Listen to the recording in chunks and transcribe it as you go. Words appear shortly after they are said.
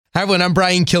Hi, everyone. I'm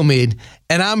Brian Kilmeade,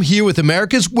 and I'm here with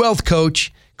America's Wealth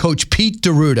Coach, Coach Pete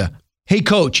D'Arruda. Hey,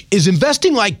 Coach, is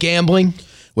investing like gambling?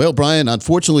 Well, Brian,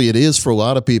 unfortunately, it is for a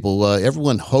lot of people.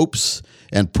 Everyone hopes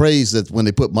and prays that when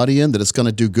they put money in that it's going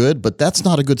to do good, but that's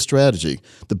not a good strategy.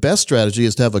 The best strategy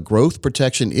is to have a growth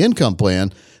protection income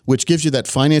plan, which gives you that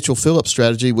financial fill-up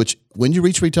strategy, which when you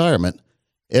reach retirement,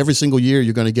 every single year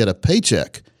you're going to get a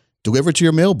paycheck delivered to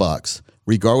your mailbox,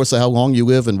 regardless of how long you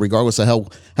live and regardless of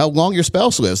how long your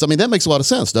spouse lives. I mean, that makes a lot of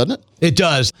sense, doesn't it? It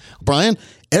does. Brian,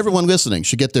 everyone listening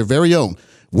should get their very own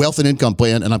wealth and income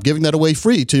plan, and I'm giving that away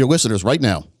free to your listeners right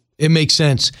now. It makes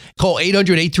sense. Call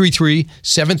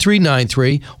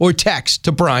 800-833-7393 or text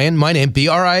to Brian, my name,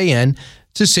 B-R-I-A-N,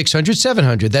 to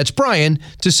 600-700. That's Brian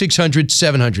to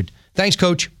 600-700. Thanks,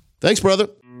 Coach. Thanks, brother.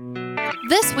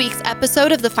 This week's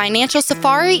episode of The Financial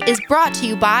Safari is brought to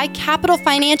you by Capital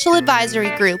Financial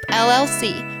Advisory Group,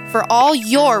 LLC, for all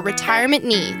your retirement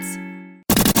needs.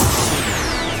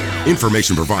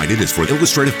 Information provided is for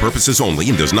illustrative purposes only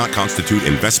and does not constitute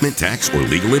investment, tax, or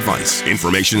legal advice.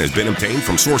 Information has been obtained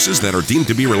from sources that are deemed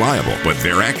to be reliable, but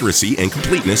their accuracy and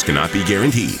completeness cannot be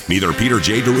guaranteed. Neither Peter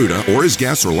J. D'Arruda or his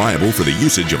guests are liable for the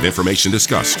usage of information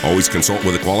discussed. Always consult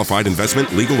with a qualified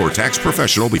investment, legal, or tax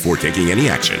professional before taking any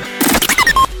action.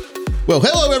 Well,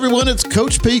 hello, everyone. It's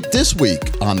Coach Pete. This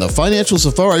week on the Financial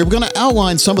Safari, we're going to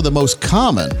outline some of the most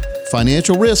common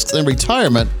financial risks in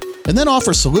retirement and then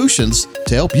offer solutions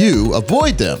to help you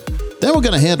avoid them. Then we're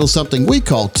going to handle something we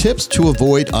call tips to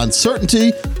avoid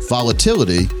uncertainty,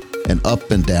 volatility, and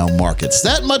up and down markets.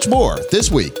 That much more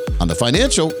this week on the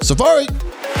Financial Safari.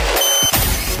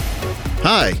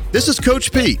 Hi, this is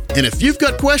Coach Pete, and if you've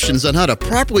got questions on how to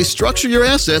properly structure your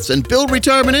assets and build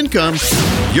retirement income,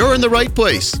 you're in the right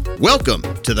place. Welcome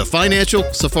to the Financial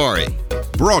Safari.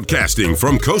 Broadcasting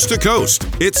from coast to coast,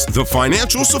 it's the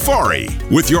Financial Safari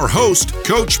with your host,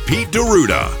 Coach Pete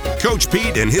D'Arruda. Coach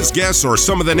Pete and his guests are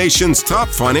some of the nation's top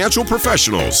financial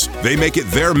professionals. They make it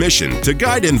their mission to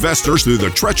guide investors through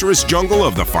the treacherous jungle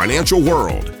of the financial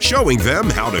world, showing them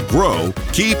how to grow,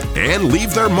 keep, and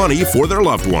leave their money for their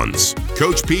loved ones.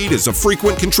 Coach Pete is a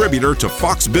frequent contributor to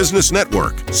Fox Business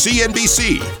Network,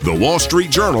 CNBC, The Wall Street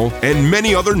Journal, and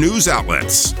many other news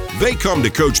outlets. They come to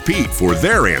Coach Pete for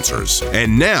their answers,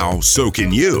 and now so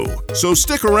can you. So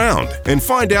stick around and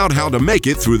find out how to make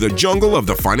it through the jungle of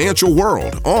the financial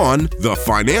world on The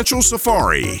Financial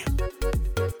Safari.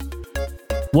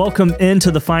 Welcome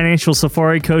into the Financial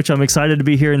Safari, Coach. I'm excited to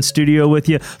be here in studio with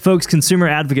you. Folks, consumer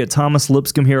advocate Thomas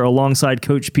Lipscomb here alongside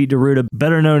Coach Pete D'Arruda,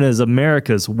 better known as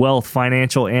America's Wealth,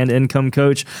 Financial, and Income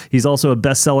Coach. He's also a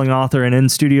best-selling author, and in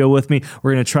studio with me,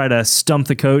 we're going to try to stump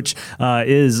the coach,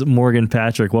 is Morgan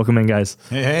Patrick. Welcome in, guys.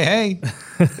 Hey.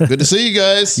 Good to see you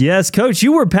guys. Yes, Coach,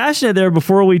 you were passionate there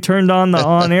before we turned on the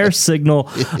on-air signal.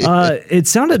 It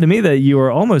sounded to me that you were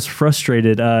almost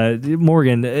frustrated.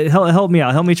 Morgan, help me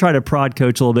out. Help me try to prod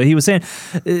Coach a little bit. He was saying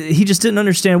he just didn't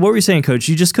understand. What were you saying, Coach?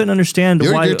 You just couldn't understand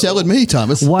why you're telling me,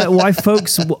 Thomas. why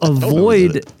folks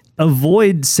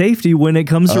avoid safety when it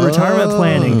comes to retirement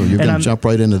planning. You're going to jump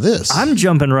right into this. I'm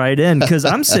jumping right in because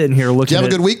I'm sitting here looking. Do you have a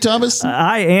good week, Thomas?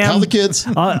 I am. How are the kids?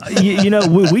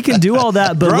 We can do all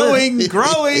that, but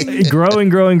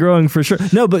growing for sure.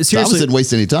 No, but seriously, Thomas didn't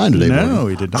waste any time today. No,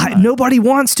 he did not. Nobody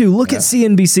wants to. Look at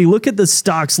CNBC. Look at the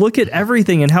stocks. Look at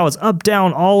everything and how it's up,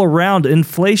 down, all around.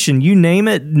 Inflation, you name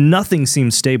it. Nothing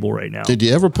seems stable right now. Did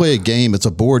you ever play a game? It's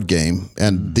a board game,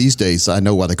 and these days I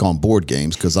know why they call them board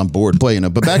games because I'm bored playing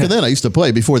them. But back then I used to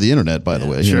play before the internet, by the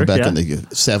way. Sure, back in the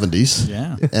 70s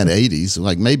and 80s,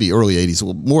 like maybe early 80s,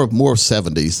 more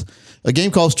 70s. A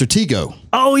game called Stratego.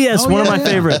 Oh, yes. One of my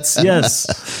favorites.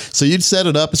 Yes. So you'd set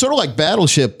it up. It's sort of like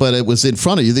Battleship, but it was in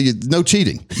front of you. No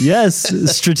cheating. Yes.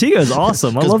 Stratego is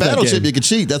awesome. I love that Battleship, game. You could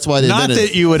cheat. That's why they Not invented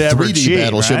that you would ever 3D cheat,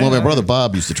 Battleship. right? Well, my brother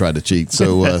Bob used to try to cheat.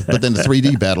 So, but then the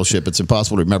 3D Battleship, it's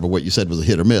impossible to remember what you said was a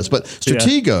hit or miss. But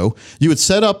Stratego, you would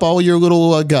set up all your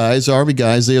little guys, Army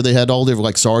guys there. They had all their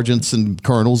like sergeants and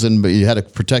colonels, and you had to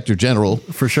protect your general.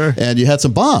 For sure. And you had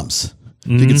some bombs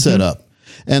you could set up.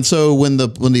 And so when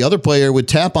the other player would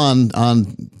tap on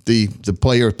the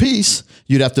player piece,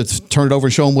 you'd have to turn it over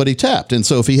and show him what he tapped. And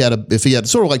so if he had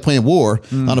sort of like playing war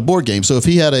on a board game. So if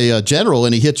he had a general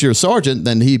and he hit your sergeant,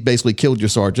 then he basically killed your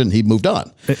sergeant and he moved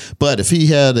on. But if he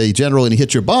had a general and he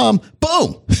hit your bomb,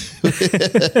 boom,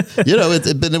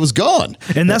 it was gone.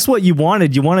 And that's what you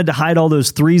wanted. You wanted to hide all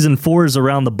those 3s and 4s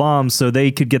around the bombs so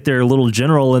they could get their little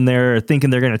general in there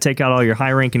thinking they're going to take out all your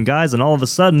high ranking guys. And all of a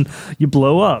sudden you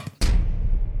blow up.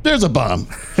 There's a bomb.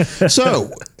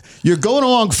 So you're going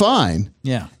along fine.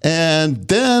 Yeah. And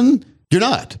then You're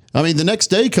not. I mean, the next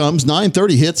day comes,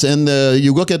 9:30 hits, and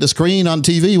you look at the screen on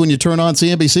TV when you turn on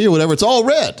CNBC or whatever, it's all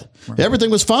red. Right. Everything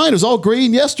was fine. It was all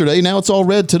green yesterday. Now it's all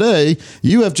red today.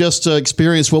 You have just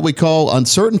experienced what we call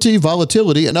uncertainty,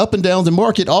 volatility, and up and down the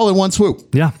market all in one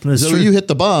swoop. Yeah, that's so true. You hit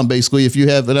the bomb, basically. If you're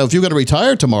going to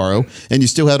retire tomorrow and you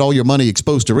still had all your money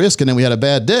exposed to risk and then we had a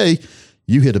bad day,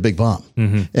 you hit a big bomb.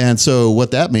 Mm-hmm. And so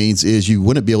what that means is you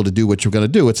wouldn't be able to do what you're going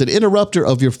to do. It's an interrupter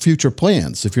of your future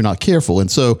plans if you're not careful. And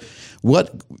so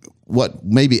what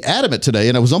made me adamant today,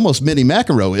 and it was almost Minnie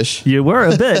McEnroe-ish. You were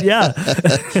a bit, yeah.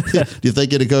 Do you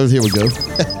think it goes? Here we go.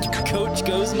 Coach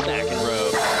goes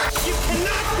McEnroe. You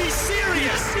cannot be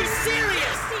serious. Be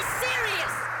serious. Be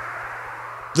serious.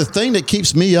 The thing that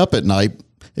keeps me up at night,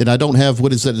 and I don't have,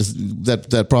 what is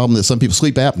that problem that some people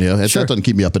sleep apnea. Sure. That doesn't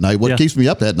keep me up at night. What keeps me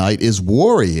up at night is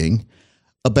worrying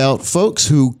about folks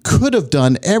who could have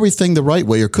done everything the right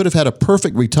way or could have had a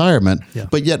perfect retirement,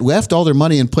 but yet left all their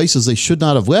money in places they should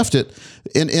not have left it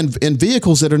in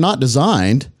vehicles that are not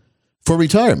designed for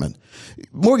retirement.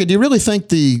 Morgan, do you really think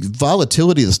the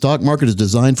volatility of the stock market is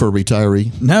designed for a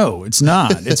retiree? No, it's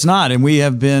not. It's not. And we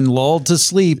have been lulled to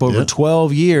sleep over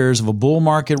 12 years of a bull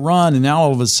market run. And now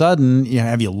all of a sudden,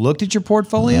 have you looked at your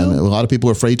portfolio? And a lot of people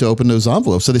are afraid to open those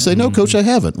envelopes. So they say, no, Coach, I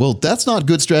haven't. Well, that's not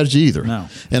good strategy either. No.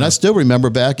 And I still remember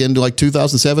back in like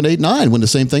 2007, 8, 9, when the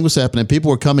same thing was happening.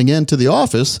 People were coming into the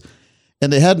office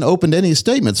and they hadn't opened any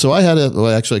statements. So I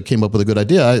actually came up with a good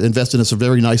idea. I invested in some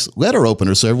very nice letter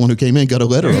opener. So everyone who came in got a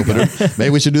letter opener.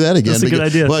 Maybe we should do that again. That's a good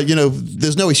idea. Well,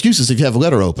 there's no excuses if you have a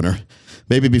letter opener.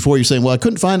 Maybe before you're saying, well, I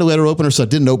couldn't find a letter opener, so I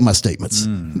didn't open my statements.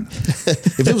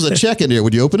 If there was a check in there,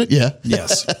 would you open it? Yeah.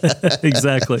 Yes.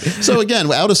 Exactly. So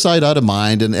again, out of sight, out of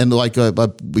mind. And like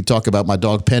we talk about my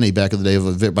dog Penny back in the day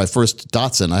of my first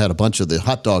Dachshund. I had a bunch of the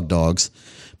hot dog dogs.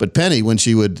 But Penny, when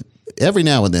she would, every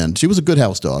now and then, she was a good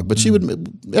house dog, but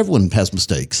everyone has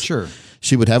mistakes. Sure.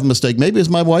 She would have a mistake. Maybe it was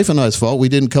my wife and I's fault. We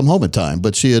didn't come home in time,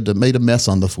 but she had made a mess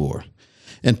on the floor.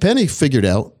 And Penny figured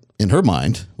out in her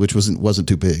mind, which wasn't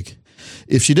too big,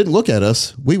 if she didn't look at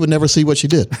us, we would never see what she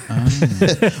did.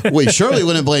 We surely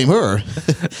wouldn't blame her.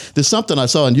 There's something I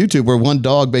saw on YouTube where one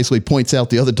dog basically points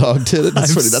out the other dog did it.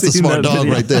 That's a smart dog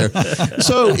right there.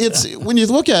 So it's when you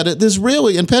look at it,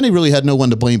 and Penny really had no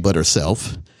one to blame but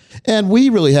herself. And we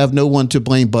really have no one to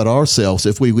blame but ourselves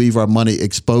if we leave our money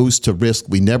exposed to risk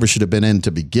we never should have been in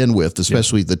to begin with,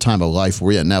 especially the time of life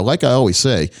we're in. Now, like I always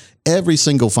say, every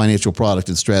single financial product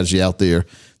and strategy out there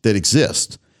that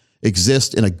exists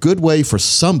in a good way for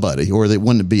somebody, or they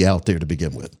wouldn't be out there to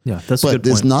begin with. Yeah, that's a good point.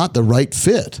 But it's not the right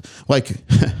fit. Like,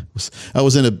 I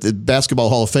was in a Basketball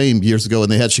Hall of Fame years ago,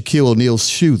 and they had Shaquille O'Neal's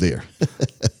shoe there.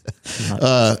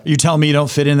 You telling me you don't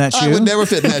fit in that shoe? I would never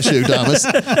fit in that shoe, Thomas.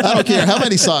 I don't care how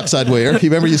many socks I'd wear. You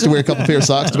remember you used to wear a couple pair of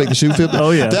socks to make the shoe fit?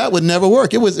 Oh, yeah. That would never work.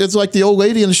 It's like the old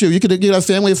lady in the shoe. You could get a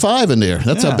family of 5 in there.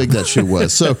 That's how big that shoe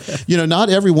was. So,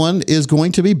 not everyone is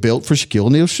going to be built for Shaquille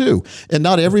O'Neal's shoe. And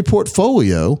not every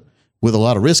portfolio, with a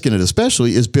lot of risk in it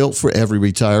especially, is built for every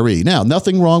retiree. Now,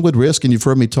 nothing wrong with risk, and you've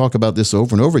heard me talk about this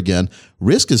over and over again.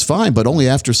 Risk is fine, but only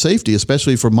after safety,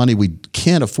 especially for money we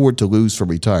can't afford to lose for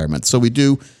retirement. So we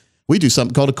do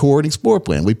something called a core and explore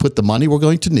plan. We put the money we're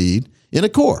going to need in a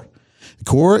core.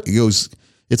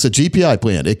 It's a GPI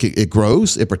plan. It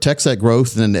grows, it protects that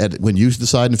growth, and then when you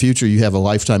decide in the future you have a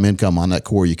lifetime income on that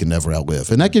core you can never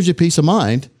outlive. And that gives you peace of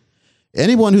mind.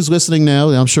 Anyone who's listening now,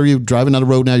 and I'm sure you're driving down the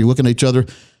road now, you're looking at each other,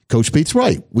 Coach Pete's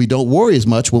right. We don't worry as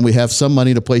much when we have some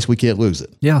money in a place we can't lose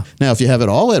it. Yeah. Now, if you have it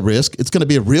all at risk, it's going to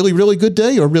be a really, really good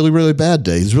day or a really, really bad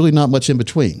day. There's really not much in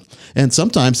between. And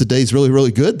sometimes the day's really,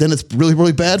 really good, then it's really,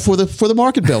 really bad for the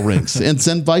market bell rings, and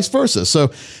then vice versa.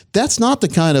 So that's not the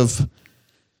kind of,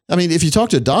 if you talk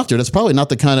to a doctor, that's probably not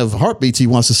the kind of heartbeats he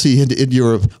wants to see in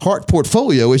your heart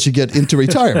portfolio as you get into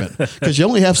retirement, because you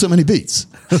only have so many beats.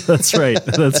 That's right.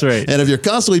 That's right. And if you're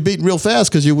constantly beating real fast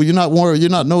because you're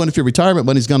not knowing if your retirement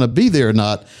money's going to be there or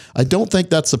not, I don't think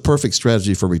that's the perfect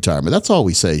strategy for retirement. That's all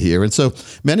we say here. And so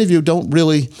many of you don't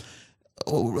realize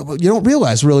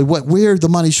really where the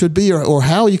money should be or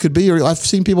how you could be. Or I've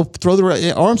seen people throw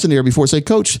their arms in the air before and say,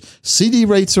 Coach, CD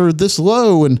rates are this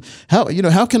low, and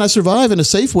how can I survive in a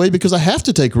safe way, because I have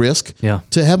to take risk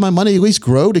to have my money at least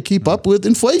grow to keep up with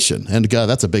inflation. And God,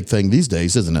 that's a big thing these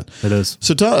days, isn't it? It is.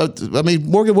 So,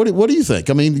 Morgan, what do you think?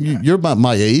 You're about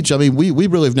my age. We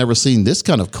really have never seen this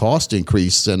kind of cost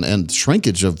increase and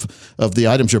shrinkage of the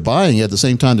items you're buying at the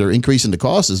same time they're increasing the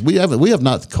costs. We have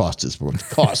not costs.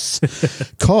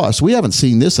 We haven't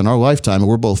seen this in our lifetime, and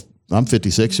we're both I'm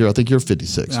 56 here. I think you're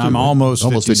 56. I'm too, right?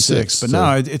 almost 56. But so-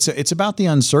 no, it's about the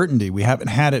uncertainty. We haven't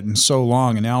had it in so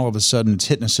long, and now all of a sudden it's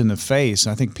hitting us in the face.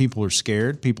 I think people are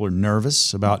scared. People are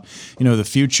nervous about the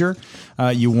future.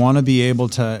 You want to be able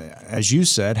to, as you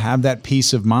said, have that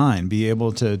peace of mind, be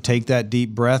able to take that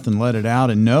deep breath and let it out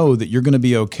and know that you're going to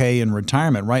be okay in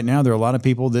retirement. Right now, there are a lot of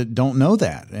people that don't know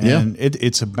that. And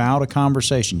it's about a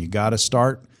conversation. You got to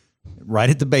start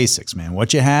right at the basics, man.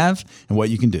 What you have and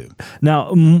what you can do.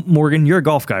 Now, Morgan, you're a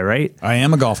golf guy, right? I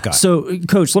am a golf guy. So,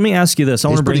 Coach, let me ask you this.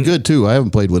 He's pretty good too. I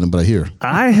haven't played with him, but I hear.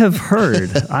 I have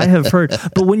heard.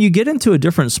 But when you get into a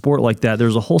different sport like that,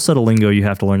 there's a whole set of lingo you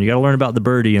have to learn. You got to learn about the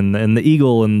birdie and the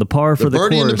eagle and the par for the course.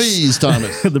 The birdie and the bees,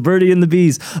 Thomas. The birdie and the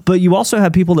bees. But you also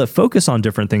have people that focus on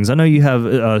different things. I know you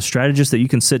have strategists that you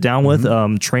can sit down with,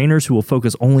 trainers who will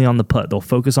focus only on the putt. They'll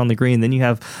focus on the green. Then you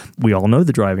have, we all know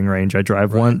the driving range. I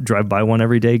drive by one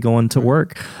every day going to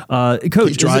work. Coach,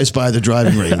 he drives by the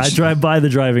driving range. I drive by the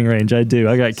driving range. I do.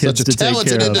 I got kids Such a to take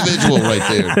care talented of. individual right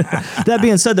there. That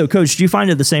being said, though, Coach, do you find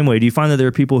it the same way? Do you find that there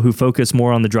are people who focus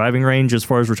more on the driving range as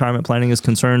far as retirement planning is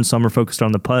concerned? Some are focused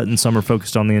on the putt and some are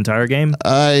focused on the entire game?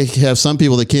 I have some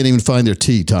people that can't even find their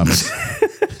tee, Thomas.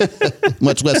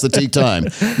 Much less the tee time.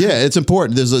 Yeah, it's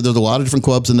important. There's a lot of different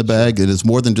clubs in the bag, and it's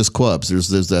more than just clubs.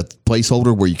 There's that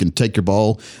placeholder where you can take your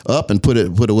ball up and put a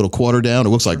little quarter down. It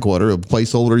looks like quarter, a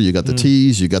placeholder. You got the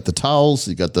tees, you got the towels,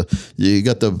 you got the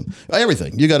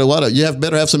everything. You got a lot of. You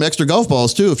better have some extra golf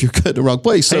balls too if you're in the wrong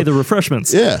place. So, Hey, the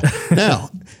refreshments. Yeah. Now,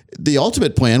 the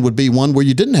ultimate plan would be one where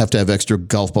you didn't have to have extra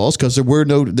golf balls because there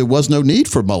was no need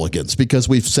for mulligans because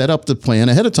we've set up the plan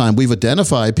ahead of time. We've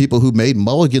identified people who made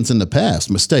mulligans in the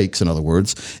past, mistakes in other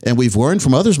words, and we've learned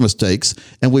from others' mistakes,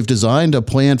 and we've designed a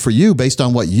plan for you based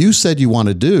on what you said you want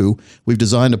to do. We've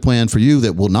designed a plan for you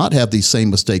that will not have these same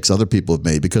mistakes other people have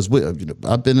made because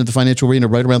I've been in the financial arena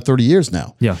right around 30 years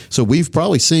now. Yeah. So we've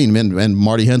probably seen, and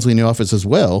Marty Hensley in the office as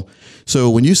well. So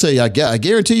when you say, I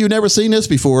guarantee you've never seen this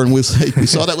before, and we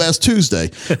saw that last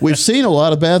Tuesday, we've seen a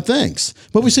lot of bad things,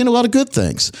 but we've seen a lot of good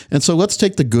things. And so let's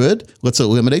take the good, let's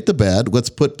eliminate the bad, let's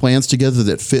put plans together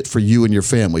that fit for you and your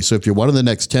family. So if you're one of the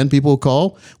next 10 people who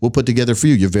call, we'll put together for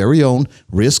you your very own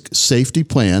risk safety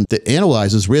plan that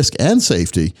analyzes risk and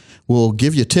safety. We'll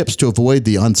give you tips to avoid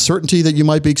the uncertainty that you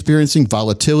might be experiencing,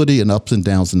 volatility, and ups and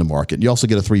downs in the market. You also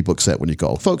get a 3-book set when you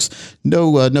call. Folks,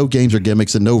 no games or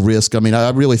gimmicks and no risk. I mean, I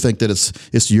really think that it's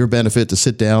to your benefit to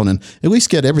sit down and at least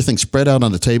get everything spread out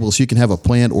on the table so you can have a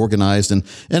plan organized and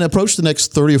approach the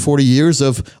next 30 or 40 years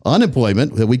of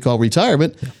unemployment that we call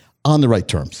retirement on the right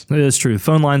terms. It is true.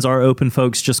 Phone lines are open,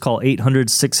 folks. Just call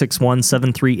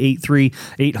 800-661-7383,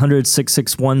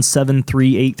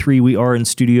 800-661-7383. We are in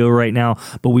studio right now,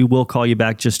 but we will call you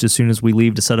back just as soon as we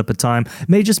leave to set up a time. It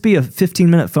may just be a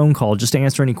 15-minute phone call just to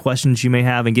answer any questions you may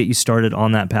have and get you started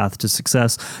on that path to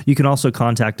success. You can also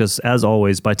contact us, as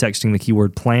always, by texting the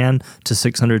keyword PLAN to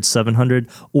 600-700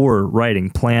 or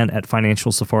writing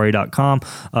plan@financialsafari.com.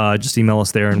 Just email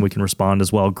us there and we can respond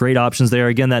as well. Great options there.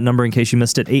 Again, that number in case you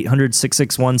missed it,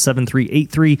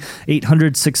 800-661-7383,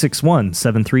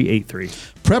 800-661-7383.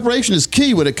 Preparation is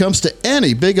key when it comes to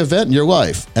any big event in your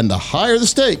life, and the higher the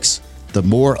stakes, the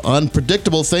more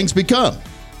unpredictable things become.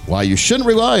 Why you shouldn't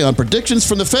rely on predictions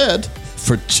from the Fed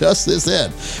for just this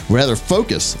end. Rather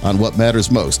focus on what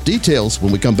matters most. Details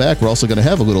when we come back. We're also going to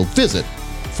have a little visit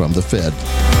from the Fed.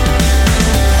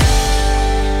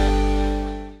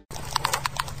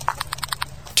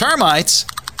 Termites?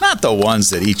 Not the ones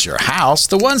that eat your house,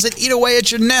 the ones that eat away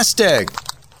at your nest egg.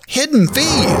 Hidden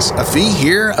fees. A fee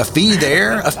here, a fee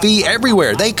there, a fee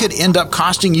everywhere. They could end up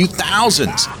costing you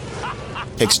thousands.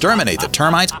 Exterminate the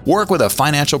termites. Work with a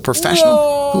financial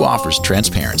professional who offers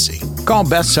transparency. Call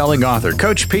best-selling author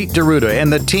Coach Pete D'Arruda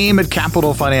and the team at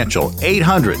Capital Financial,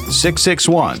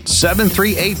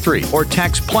 800-661-7383, or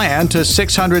text PLAN to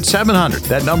 600-700.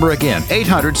 That number again,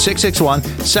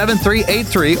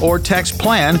 800-661-7383, or text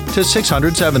PLAN to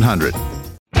 600-700.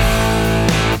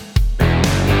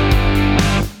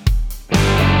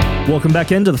 Welcome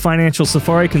back into the Financial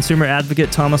Safari. Consumer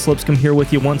advocate Thomas Lipscomb here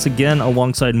with you once again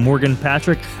alongside Morgan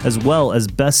Patrick, as well as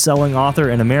best-selling author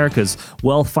and America's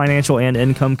wealth, financial, and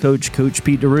income coach, Coach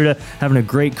Pete D'Arruda, having a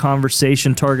great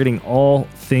conversation targeting all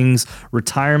things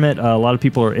retirement. A lot of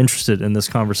people are interested in this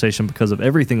conversation because of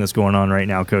everything that's going on right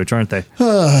now, Coach, aren't they?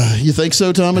 You think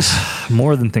so, Thomas?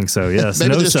 More than think so, yes.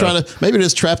 Maybe they're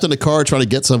just trapped in a car trying to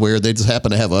get somewhere. They just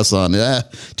happen to have us on.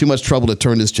 Too much trouble to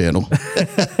turn this channel.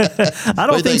 I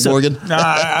don't think so. Morgan?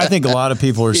 I think a lot of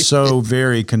people are so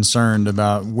very concerned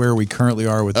about where we currently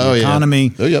are with the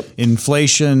economy,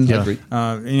 inflation.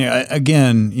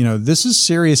 Again, this is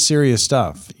serious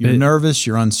stuff. You're nervous.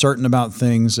 You're uncertain about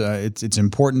things. It's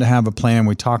important to have a plan.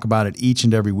 We talk about it each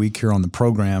and every week here on the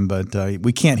program, but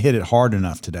we can't hit it hard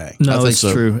enough today. No, it's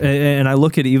true. And I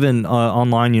look at even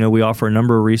online, we offer a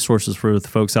number of resources for the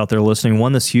folks out there listening.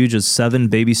 One that's huge is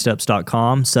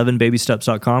 7babysteps.com.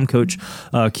 7babysteps.com. Coach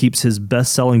keeps his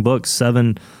best-selling book,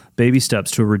 7 Baby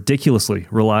Steps to a Ridiculously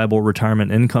Reliable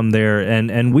Retirement Income there.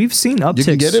 And we've seen upticks. You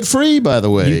can get it free, by the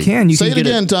way. You can. Say it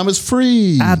again, Thomas.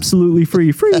 Free. Absolutely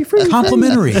free. Free.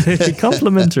 Complimentary.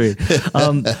 Complimentary.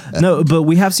 No, but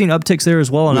we have seen upticks there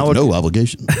as well. And with no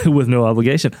obligation. With no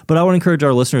obligation. But I want to encourage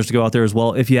our listeners to go out there as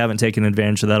well if you haven't taken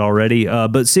advantage of that already.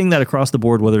 But seeing that across the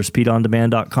board, whether it's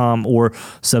PeteOnDemand.com or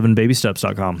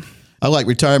 7babysteps.com. I like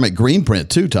Retirement Green Print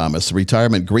too, Thomas.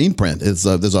 Retirement Green Print is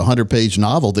there's a 100-page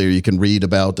novel there you can read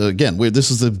about. Again,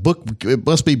 this is a book. It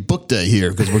must be book day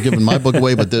here because we're giving my book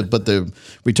away. But the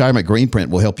Retirement Green Print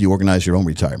will help you organize your own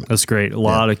retirement. That's great. A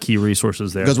lot of key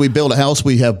resources there. Because we build a house,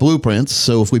 we have blueprints.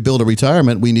 So if we build a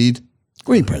retirement, we need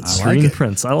green prints. Green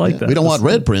prints. I like that. We don't want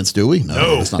red prints, do we?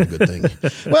 No, that's not a good thing.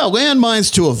 Well,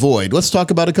 landmines to avoid. Let's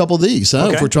talk about a couple of these. Huh?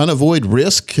 Okay. If we're trying to avoid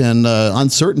risk and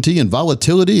uncertainty and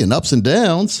volatility and ups and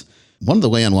downs, one of the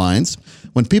landmines,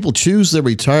 when people choose their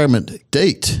retirement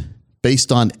date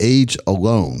based on age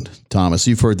alone, Thomas,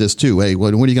 you've heard this too. Hey,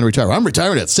 when are you going to retire? I'm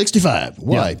retiring at 65.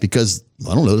 Why? Yeah. Because,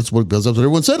 I don't know, that's what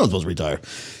everyone said I was supposed to retire.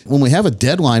 When we have a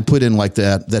deadline put in like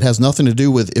that has nothing to do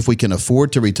with if we can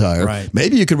afford to retire. Right.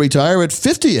 Maybe you could retire at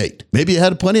 58. Maybe you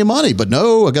had plenty of money, but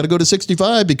no, I got to go to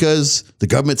 65 because the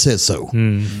government says so.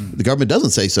 The government doesn't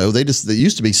say so. They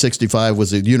used to be 65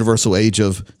 was the universal age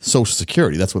of Social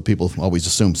Security. That's what people always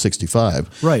assume,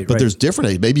 65. Right. But there's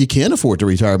different age. Maybe you can't afford to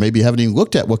retire. Maybe you haven't even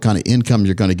looked at what kind of income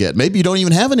you're going to get. Maybe you don't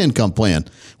even have an income plan.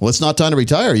 Well, it's not time to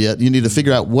retire yet. You need to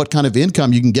figure out what kind of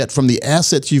income you can get from the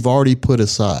assets you've already put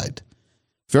aside.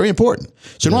 Very important.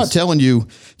 So I'm not telling you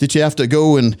that you have to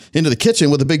go into the kitchen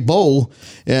with a big bowl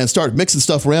and start mixing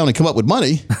stuff around and come up with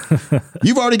money.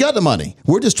 You've already got the money.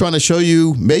 We're just trying to show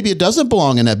you maybe it doesn't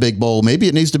belong in that big bowl. Maybe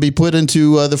it needs to be put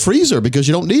into the freezer because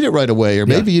you don't need it right away. Or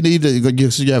maybe you need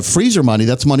you have freezer money.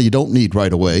 That's money you don't need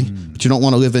right away. But you don't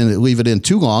want to leave it in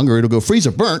too long or it'll go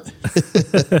freezer burnt.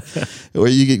 Or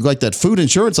you get like that food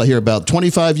insurance I hear about,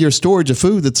 25-year storage of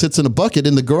food that sits in a bucket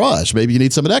in the garage. Maybe you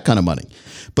need some of that kind of money.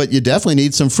 But you definitely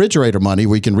need some refrigerator money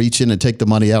where you can reach in and take the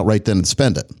money out right then and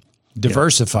spend it.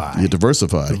 Diversify. You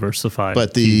diversify.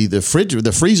 But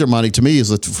the freezer money to me is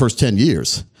the first 10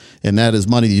 years. And that is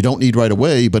money you don't need right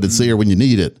away, but it's there when you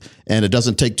need it. And it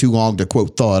doesn't take too long to,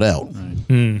 quote, thaw it out.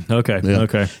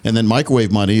 Okay. And then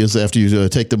microwave money is after you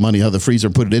take the money out of the freezer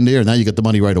and put it in there, and now you get the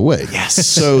money right away. Yes.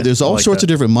 So there's all sorts of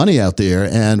different money out there,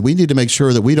 and we need to make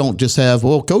sure that we don't just have,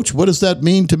 well, Coach, what does that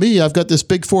mean to me? I've got this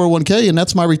big 401k, and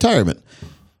that's my retirement.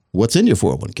 What's in your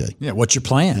 401k? Yeah, what's your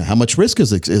plan? How much risk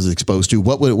is exposed to?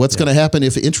 What's going to happen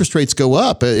if interest rates go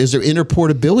up? Is there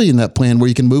interportability in that plan where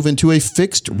you can move into a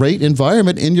fixed rate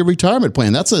environment in your retirement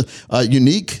plan? That's a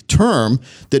unique term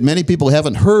that many people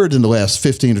haven't heard in the last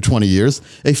 15 to 20 years,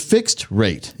 a fixed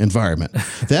rate environment.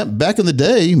 That back in the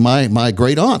day, my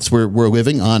great aunts were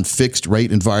living on fixed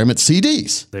rate environment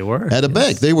CDs. They were. At a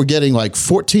bank. They were getting like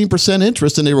 14%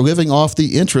 interest and they were living off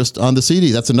the interest on the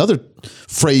CD. That's another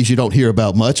phrase you don't hear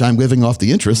about much. I'm living off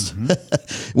the interest.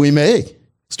 We may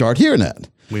start hearing that.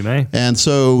 We may. And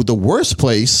so the worst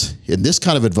place in this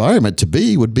kind of environment to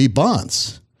be would be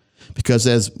bonds. Because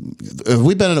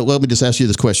let me just ask you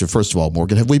this question first of all,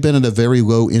 Morgan. Have we been in a very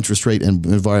low interest rate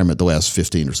environment the last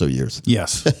 15 or so years?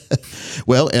 Yes.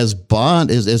 Well, as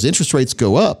interest rates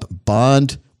go up,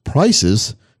 bond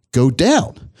prices go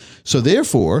down. So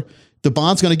therefore, the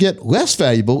bond's going to get less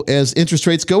valuable as interest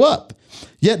rates go up.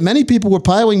 Yet many people were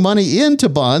piling money into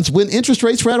bonds when interest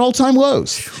rates were at all-time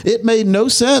lows. It made no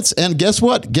sense. And guess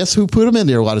what? Guess who put them in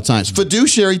there a lot of times?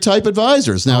 Fiduciary type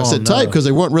advisors. Now, I said type because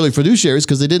they weren't really fiduciaries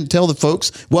because they didn't tell the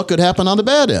folks what could happen on the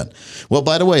bad end. Well,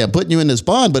 by the way, I'm putting you in this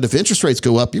bond, but if interest rates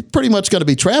go up, you're pretty much going to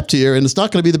be trapped here and it's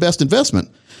not going to be the best investment.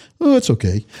 Oh, it's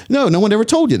okay. No one ever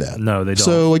told you that. No, they don't.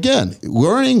 So again,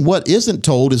 learning what isn't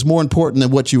told is more important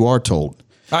than what you are told.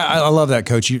 I love that,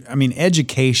 Coach.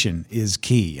 Education is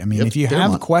key. If you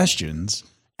have questions,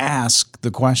 ask the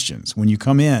questions. When you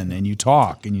come in and you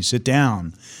talk and you sit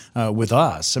down with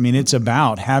us, it's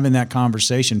about having that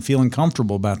conversation, feeling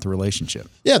comfortable about the relationship.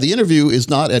 Yeah, the interview is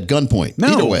not at gunpoint. No.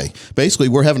 Either way. Basically,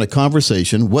 we're having a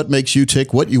conversation. What makes you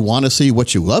tick, what you want to see,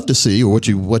 what you love to see, or what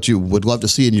you would love to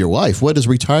see in your life. What is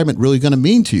retirement really going to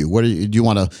mean to you? Do you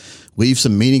want to leave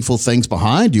some meaningful things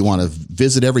behind? Do you want to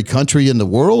visit every country in the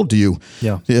world? Do you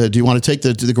do you want to take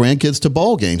the grandkids to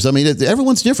ball games? I mean,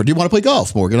 everyone's different. Do you want to play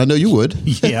golf, Morgan? I know you would.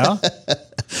 Yeah.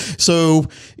 So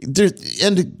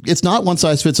and it's not one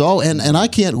size fits all. And I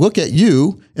can't look at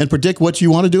you and predict what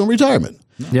you want to do in retirement.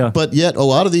 Yeah. But yet a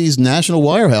lot of these national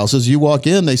wirehouses, you walk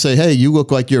in, they say, hey, you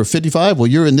look like you're 55. Well,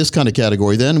 you're in this kind of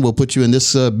category then. We'll put you in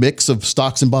this mix of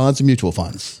stocks and bonds and mutual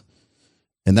funds.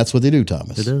 And that's what they do,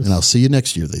 Thomas. It is. And I'll see you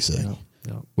next year, they say.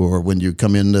 Yeah. Or when you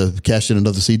come in to cash in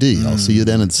another CD, I'll see you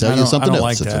then and sell you something else,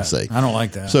 like as that. they say. I don't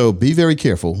like that. So be very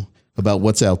careful about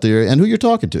what's out there and who you're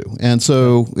talking to. And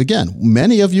so, again,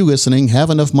 many of you listening have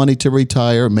enough money to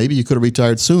retire. Maybe you could have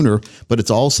retired sooner, but it's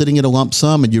all sitting in a lump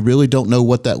sum, and you really don't know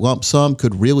what that lump sum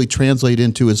could really translate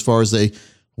into as far as a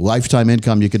lifetime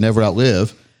income you could never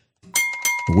outlive.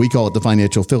 We call it the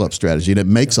financial fill-up strategy, and it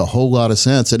makes a whole lot of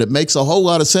sense. And it makes a whole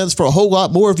lot of sense for a whole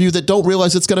lot more of you that don't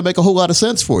realize it's going to make a whole lot of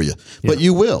sense for you, but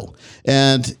you will.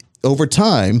 And over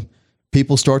time,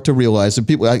 people start to realize, and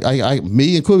people,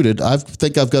 me included, I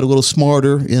think I've got a little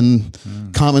smarter in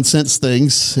common sense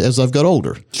things as I've got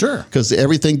older. Sure. Because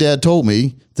everything Dad told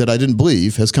me that I didn't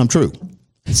believe has come true.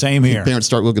 Same here. Parents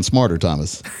start looking smarter,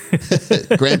 Thomas.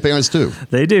 Grandparents too.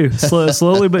 They do,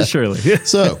 slowly but surely.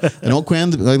 So I don't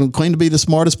claim to be the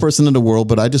smartest person in the world,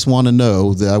 but I just want to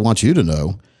know that I want you to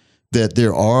know that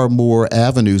there are more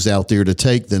avenues out there to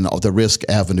take than the risk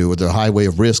avenue or the highway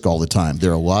of risk all the time.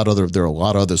 There are a lot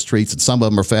of other streets, and some of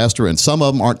them are faster, and some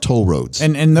of them aren't toll roads.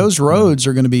 And those roads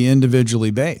are going to be individually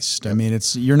based. I mean,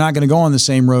 you're not going to go on the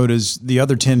same road as the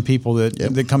other 10 people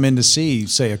that come in to see,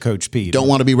 say, a Coach Pete. Don't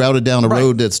want to be routed down a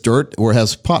road that's dirt or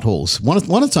has potholes. One of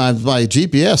the times my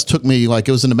GPS took me, like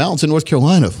it was in the mountains in North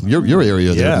Carolina, your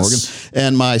area there, Morgan.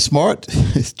 And my smart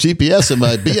GPS and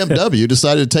my BMW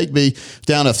decided to take me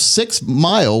down a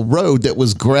 6-mile road that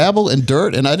was gravel and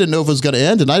dirt, and I didn't know if it was going to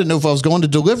end, and I didn't know if I was going to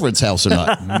Deliverance House or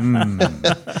not. But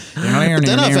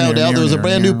then I found out there was a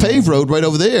brand new paved road right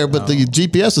over there, but the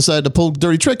GPS decided to pull a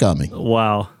dirty trick on me.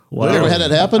 Wow. Have you ever had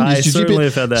that happen? I certainly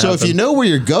have had that happen. So if you know where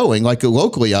you're going, like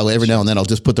locally, every now and then I'll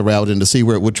just put the route in to see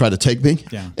where it would try to take me.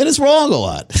 Yeah. And it's wrong a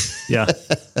lot. Yeah.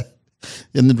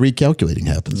 And then recalculating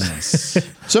happens.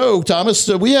 So, Thomas,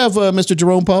 we have Mr.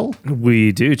 Jerome Powell.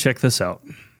 We do. Check this out.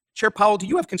 Chair Powell, do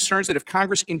you have concerns that if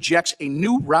Congress injects a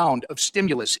new round of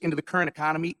stimulus into the current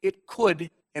economy, it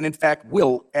could, and in fact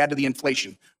will, add to the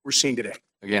inflation we're seeing today?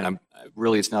 Again,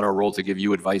 really, it's not our role to give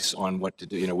you advice on what to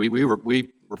do. You know, we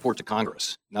report to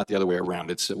Congress, not the other way around.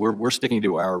 We're sticking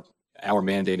to our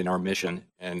mandate and our mission,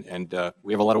 and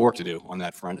we have a lot of work to do on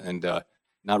that front, and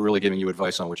not really giving you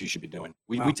advice on what you should be doing.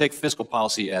 We take fiscal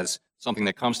policy as something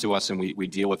that comes to us, and we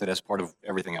deal with it as part of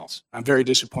everything else. I'm very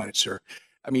disappointed, sir.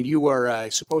 I mean, you are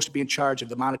supposed to be in charge of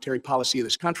the monetary policy of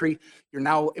this country. You're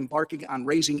now embarking on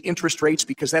raising interest rates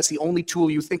because that's the only tool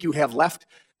you think you have left.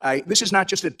 This is not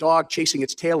just a dog chasing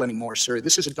its tail anymore, sir.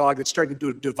 This is a dog that's starting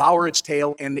to devour its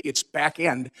tail and its back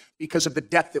end because of the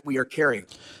debt that we are carrying.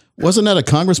 Wasn't that a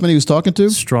congressman he was talking to?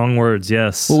 Strong words,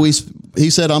 yes. Well, he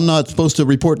said, I'm not supposed to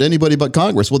report to anybody but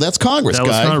Congress. Well, that's Congress, that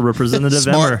guy. That was not Representative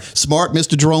Emmer. Smart,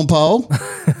 Mr. Jerome Powell.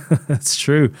 That's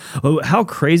true. Oh, how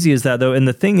crazy is that, though? And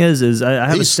the thing is I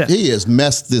have he has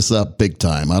messed this up big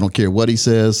time. I don't care what he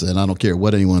says, and I don't care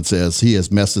what anyone says. He has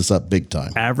messed this up big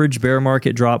time. Average bear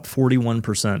market drop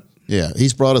 41%. Yeah,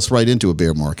 he's brought us right into a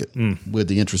bear market with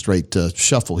the interest rate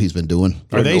shuffle he's been doing.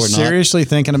 Are they seriously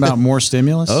thinking about more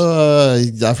stimulus?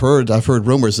 I've heard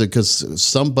rumors that because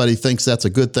somebody thinks that's a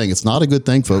good thing. It's not a good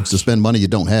thing, folks, to spend money you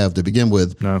don't have to begin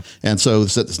with. No. And so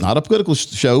it's not a political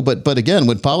show, but again,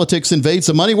 when politics invades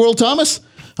the money world, Thomas,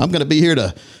 I'm going to be here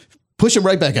to push them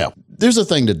right back out. There's a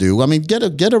thing to do. I mean, get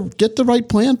the right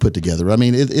plan put together. I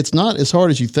mean, it's not as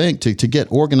hard as you think to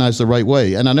get organized the right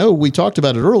way. And I know we talked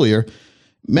about it earlier.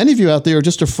 Many of you out there are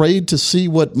just afraid to see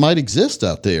what might exist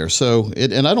out there. So,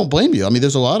 and I don't blame you. I mean,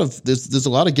 there's a lot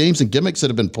of games and gimmicks that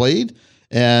have been played,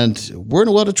 and we're in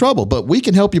a lot of trouble. But we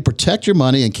can help you protect your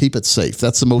money and keep it safe.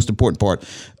 That's the most important part.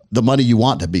 The money you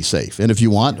want to be safe. And if you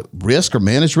want risk or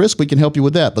manage risk, we can help you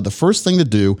with that. But the first thing to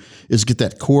do is get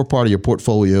that core part of your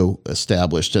portfolio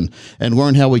established and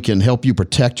learn how we can help you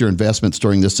protect your investments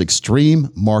during this extreme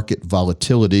market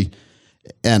volatility.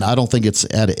 And I don't think it's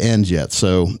at an end yet.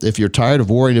 So if you're tired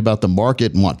of worrying about the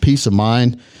market and want peace of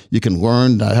mind, you can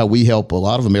learn how we help a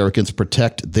lot of Americans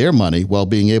protect their money while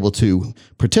being able to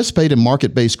participate in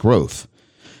market-based growth.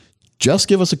 Just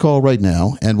give us a call right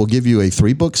now, and we'll give you a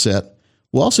 3-book set.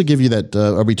 We'll also give you that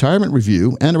a retirement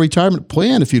review and a retirement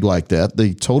plan if you'd like that,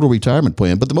 the total retirement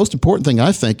plan. But the most important thing,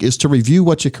 I think, is to review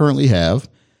what you currently have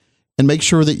and make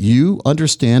sure that you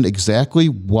understand exactly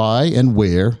why and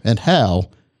where and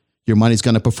how your money's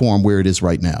going to perform where it is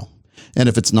right now. And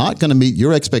if it's not going to meet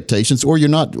your expectations, or you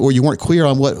weren't clear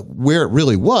on where it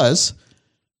really was,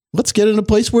 let's get it in a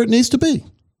place where it needs to be.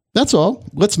 That's all.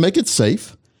 Let's make it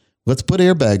safe. Let's put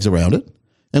airbags around it.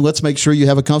 And let's make sure you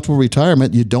have a comfortable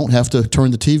retirement. You don't have to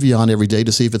turn the TV on every day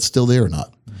to see if it's still there or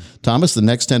not. Thomas, the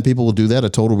next 10 people will do that, a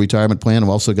total retirement plan. I've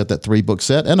also got that 3-book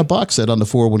set and a box set on the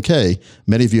 401k.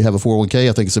 Many of you have a 401k.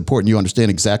 I think it's important you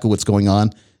understand exactly what's going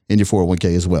on in your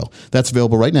 401k as well. That's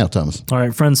available right now, Thomas. All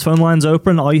right, friends, phone lines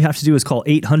open. All you have to do is call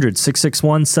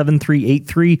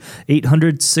 800-661-7383,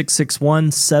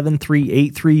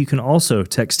 800-661-7383. You can also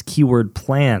text keyword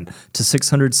plan to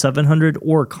 600-700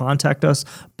 or contact us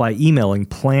by emailing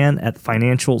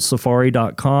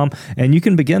plan@financialsafari.com. And you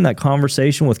can begin that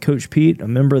conversation with Coach Pete, a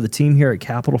member of the team here at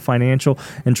Capital Financial,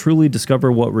 and truly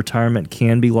discover what retirement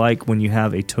can be like when you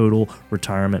have a total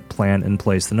retirement plan in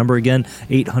place. The number again,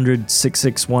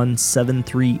 800-661-7383,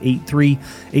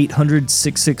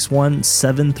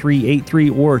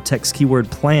 800-661-7383, or text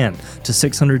keyword plan to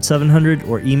 600-700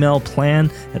 or email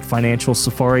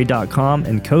plan@financialsafari.com.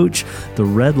 And Coach, the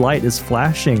red light is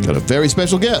flashing. Got a very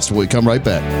special guest. We'll come right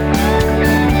back.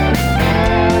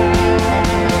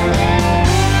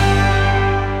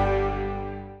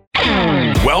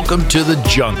 Welcome to the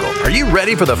jungle. Are you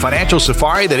ready for the financial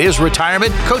safari that is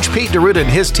retirement? Coach Pete D'Arruda and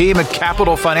his team at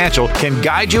Capital Financial can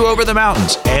guide you over the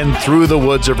mountains and through the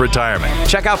woods of retirement.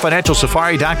 Check out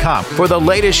financialsafari.com for the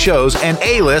latest shows and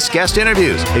A-list guest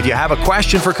interviews. If you have a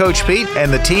question for Coach Pete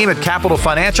and the team at Capital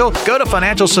Financial, go to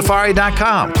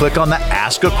financialsafari.com. Click on the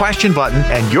Ask a Question button,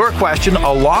 and your question,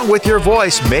 along with your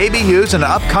voice, may be used in an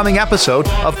upcoming episode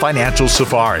of Financial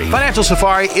Safari. Financial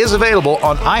Safari is available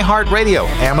on iHeartRadio,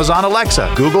 Amazon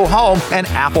Alexa, Google Home, and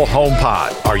Apple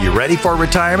HomePod. Are you ready for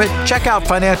retirement? Check out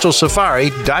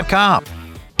financialsafari.com.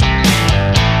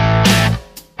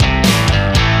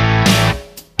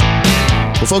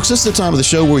 Well, folks, this is the time of the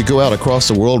show where we go out across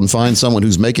the world and find someone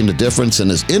who's making a difference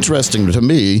and is interesting to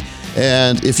me.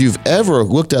 And if you've ever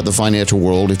looked at the financial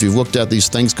world, if you've looked at these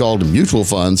things called mutual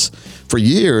funds, for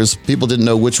years, people didn't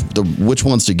know which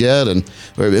ones to get and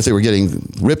or if they were getting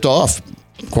ripped off,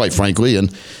 quite frankly.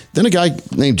 And then a guy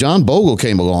named John Bogle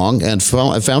came along and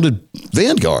founded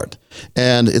Vanguard.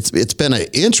 And it's been an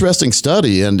interesting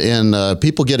study in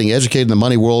people getting educated in the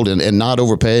money world and not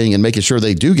overpaying and making sure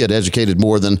they do get educated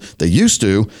more than they used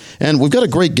to. And we've got a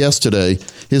great guest today.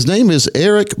 His name is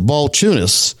Eric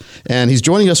Balchunas, and he's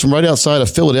joining us from right outside of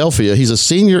Philadelphia. He's a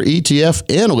senior ETF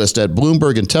analyst at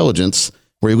Bloomberg Intelligence,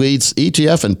 where he leads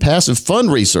ETF and passive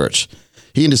fund research.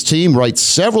 He and his team write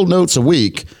several notes a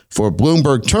week for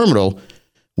Bloomberg Terminal,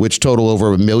 which total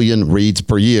over 1 million reads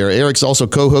per year. Eric's also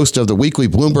co-host of the weekly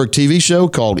Bloomberg TV show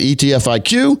called ETF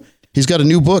IQ. He's got a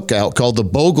new book out called The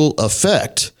Bogle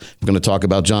Effect. We're going to talk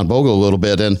about John Bogle a little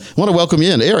bit, and I want to welcome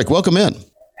you in. Eric, welcome in.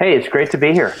 Hey, it's great to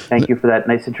be here. Thank you for that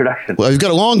nice introduction. Well, you've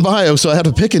got a long bio, so I have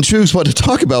to pick and choose what to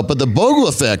talk about. But the Bogle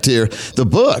Effect here, the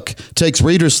book takes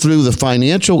readers through the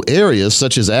financial areas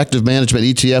such as active management,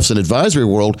 ETFs, and advisory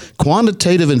world,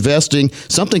 quantitative investing,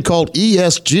 something called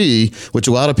ESG, which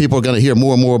a lot of people are going to hear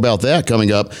more and more about that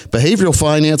coming up, behavioral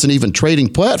finance, and even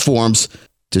trading platforms,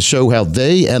 to show how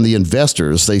they and the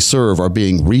investors they serve are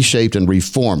being reshaped and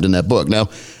reformed in that book. Now,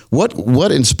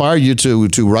 what inspired you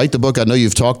to write the book? I know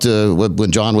you've talked to,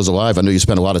 when John was alive, I know you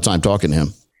spent a lot of time talking to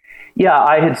him. Yeah,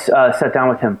 I had sat down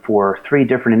with him for 3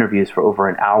 different interviews for over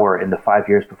an hour in the 5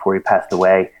 years before he passed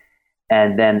away.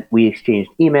 And then we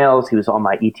exchanged emails. He was on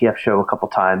my ETF show a couple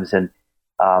times. And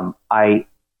I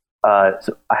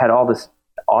had all this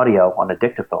audio on a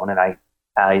dictaphone, and I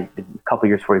a couple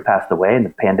years before he passed away, and the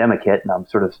pandemic hit, and I'm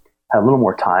sort of had a little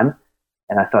more time.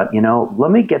 And I thought,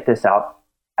 let me get this out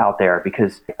there,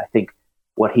 because I think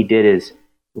what he did is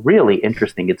really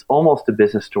interesting. It's almost a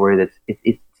business story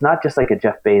it's not just like a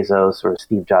Jeff Bezos or a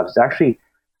Steve Jobs. It's actually,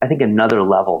 I think, another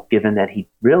level, given that he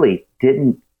really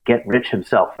didn't get rich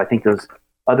himself. I think those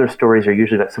other stories are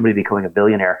usually about somebody becoming a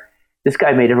billionaire. This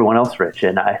guy made everyone else rich,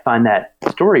 and I find that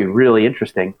story really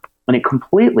interesting. And it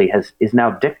completely is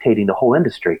now dictating the whole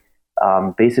industry.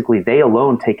 Basically, they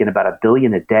alone take in about $1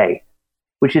 billion a day,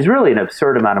 which is really an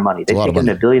absurd amount of money. They've taken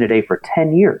 $1 billion a day for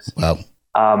 10 years. Wow.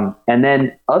 And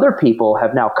then other people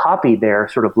have now copied their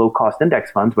sort of low-cost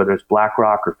index funds, whether it's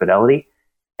BlackRock or Fidelity,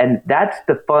 and that's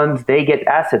the funds they get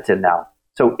assets in now.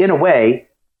 So in a way,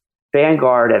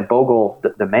 Vanguard and Bogle,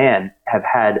 the man, have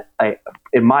had,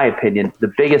 in my opinion,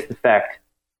 the biggest effect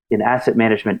in asset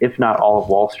management, if not all of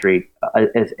Wall Street,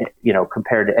 as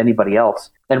compared to anybody else.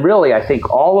 And really, I think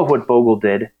all of what Bogle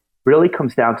did really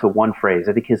comes down to one phrase.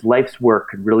 I think his life's work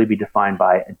could really be defined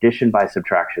by addition by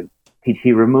subtraction.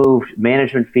 He removed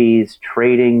management fees,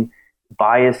 trading,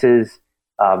 biases,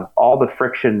 all the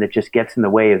friction that just gets in the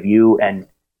way of you and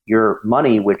your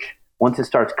money, which once it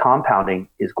starts compounding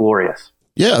is glorious.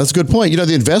 Yeah, that's a good point.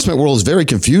 The investment world is very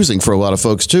confusing for a lot of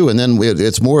folks too. And then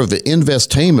it's more of the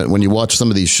investainment when you watch some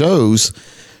of these shows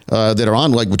that are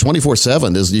on like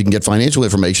 24/7 is you can get financial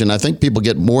information. I think people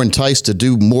get more enticed to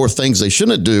do more things they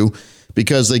shouldn't do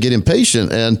because they get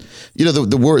impatient. And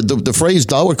the phrase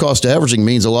dollar cost averaging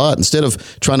means a lot. Instead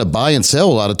of trying to buy and sell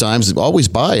a lot of times, always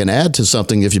buy and add to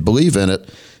something if you believe in it.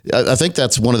 I think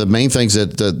that's one of the main things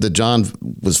that John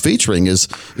was featuring is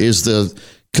the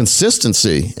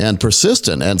consistency and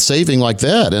persistent and saving like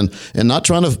that and not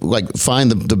trying to like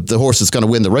find the horse that's going to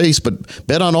win the race, but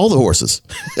bet on all the horses.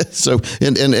 So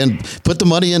and put the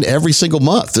money in every single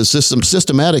month. The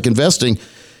systematic investing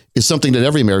is something that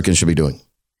every American should be doing.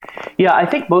 Yeah, I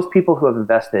think most people who have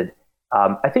invested,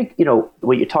 I think,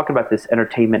 when you're talking about this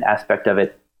entertainment aspect of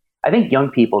it, I think young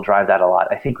people drive that a lot.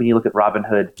 I think when you look at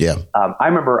Robinhood, I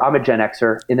remember I'm a Gen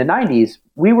Xer. In the 90s,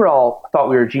 we were all thought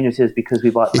we were geniuses because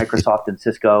we bought Microsoft and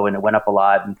Cisco and it went up a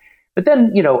lot. But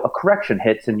then, a correction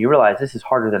hits and you realize this is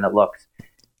harder than it looks.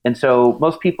 And so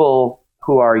most people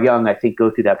who are young, I think, go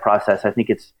through that process. I think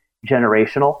it's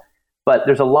generational. But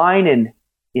there's a line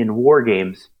in War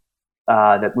Games,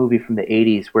 that movie from the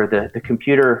 80s, where the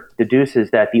computer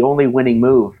deduces that the only winning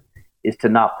move is to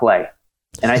not play.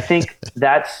 And I think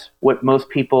that's what most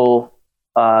people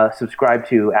subscribe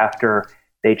to after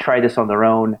they try this on their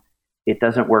own. It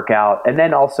doesn't work out. And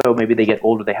then also maybe they get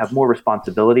older. They have more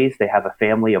responsibilities. They have a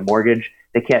family, a mortgage.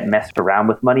 They can't mess around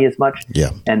with money as much. Yeah.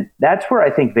 And that's where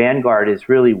I think Vanguard is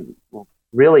really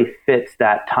fits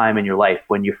that time in your life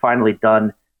when you're finally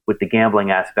done with the gambling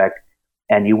aspect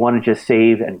and you want to just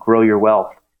save and grow your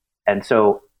wealth. And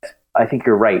so I think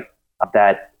you're right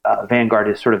that Vanguard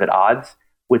is sort of at odds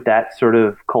with that sort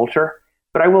of culture.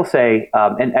 But I will say,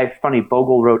 and it's funny,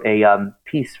 Bogle wrote a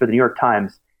piece for the New York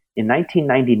Times in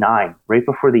 1999, right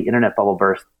before the internet bubble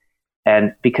burst.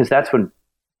 And because that's when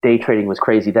day trading was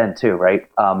crazy then too, right?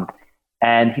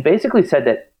 And he basically said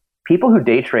that people who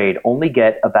day trade only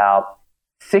get about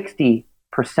 60%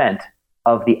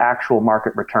 of the actual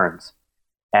market returns.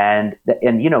 And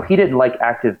he didn't like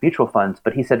active mutual funds,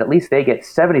 but he said at least they get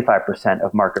 75%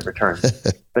 of market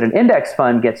returns. But an index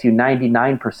fund gets you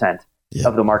 99%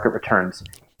 of the market returns.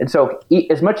 And so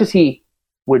as much as he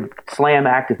would slam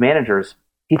active managers,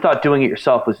 he thought doing it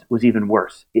yourself was even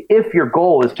worse. If your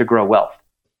goal is to grow wealth,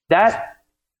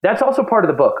 that's also part of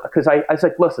the book. Because I was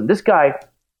like, listen, this guy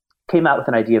came out with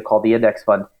an idea called the index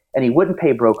fund, and he wouldn't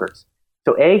pay brokers.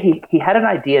 So he had an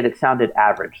idea that sounded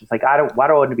average. It's like, why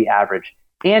do I want to be average?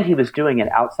 And he was doing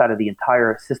it outside of the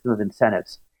entire system of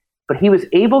incentives. But he was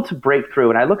able to break through.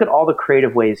 And I look at all the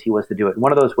creative ways he was to do it. And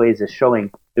one of those ways is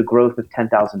showing the growth of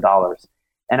 $10,000.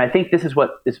 And I think this is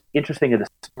what is interesting in the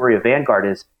story of Vanguard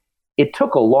is it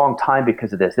took a long time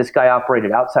because of this. This guy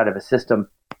operated outside of a system.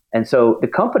 And so the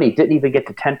company didn't even get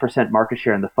to 10% market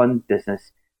share in the fund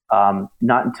business, not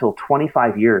until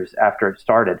 25 years after it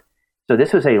started. So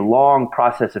this was a long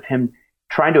process of him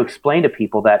trying to explain to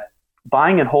people that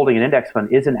buying and holding an index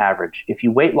fund isn't average. If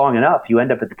you wait long enough, you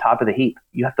end up at the top of the heap.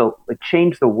 You have to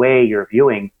change the way you're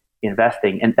viewing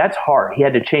investing. And that's hard. He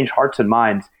had to change hearts and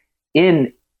minds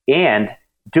and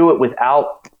do it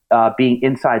without being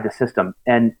inside the system.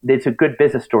 And it's a good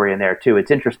business story in there too.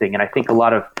 It's interesting. And I think a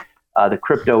lot of the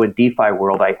crypto and DeFi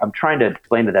world, I'm trying to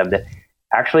explain to them that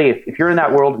actually, if you're in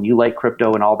that world and you like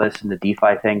crypto and all this and the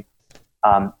DeFi thing,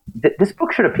 this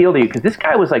book should appeal to you because this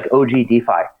guy was like OG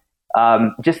DeFi.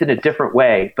 Just in a different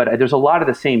way. But there's a lot of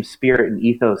the same spirit and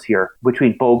ethos here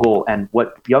between Bogle and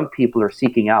what young people are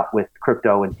seeking out with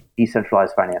crypto and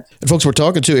decentralized finance. And folks, we're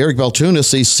talking to Eric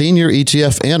Balchunas, the senior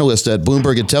ETF analyst at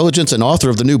Bloomberg Intelligence and author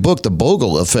of the new book, The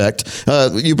Bogle Effect.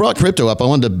 You brought crypto up. I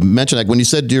wanted to mention that when you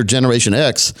said you're Generation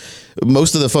X,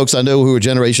 most of the folks I know who are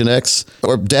Generation X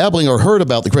are dabbling or heard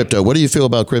about the crypto. What do you feel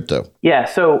about crypto? Yeah,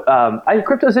 so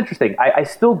crypto is interesting. I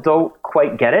still don't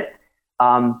quite get it.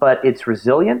 But it's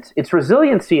resilient. Its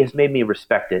resiliency has made me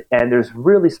respect it. And there's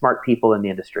really smart people in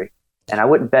the industry. And I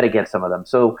wouldn't bet against some of them.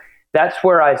 So that's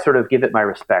where I sort of give it my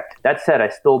respect. That said, I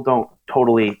still don't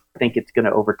totally think it's going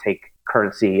to overtake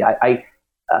currency.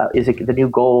 Is it the new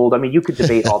gold? I mean, you could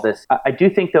debate all this. I do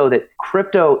think, though, that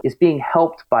crypto is being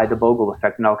helped by the Bogle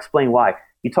effect. And I'll explain why.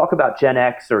 You talk about Gen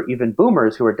X or even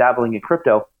boomers who are dabbling in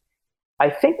crypto.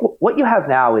 I think what you have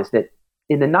now is that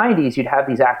in the 90s, you'd have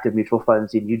these active mutual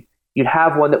funds and you'd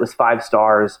have one that was 5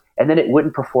 stars and then it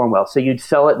wouldn't perform well. So you'd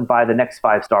sell it and buy the next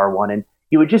 5-star one. And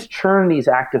you would just churn these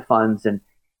active funds and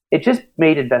it just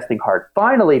made investing hard.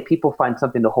 Finally, people find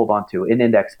something to hold on to, an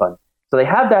index fund. So they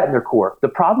have that in their core. The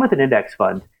problem with an index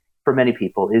fund for many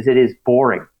people is it is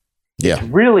boring. Yeah. It's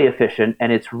really efficient,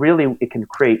 and it can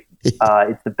create,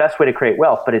 it's the best way to create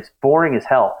wealth, but it's boring as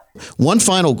hell. One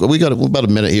final, we got about a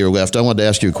minute here left. I wanted to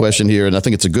ask you a question here, and I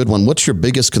think it's a good one. What's your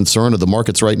biggest concern of the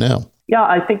markets right now? Yeah,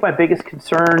 I think my biggest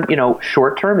concern,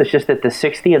 short term, is just that the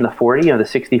 60 and the 40, the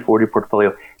 60-40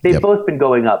 portfolio, they've both been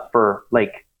going up for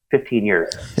like 15 years.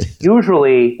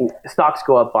 Usually stocks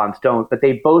go up, bonds don't, but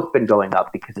they've both been going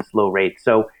up because it's low rates.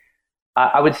 So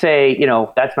I would say,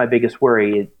 that's my biggest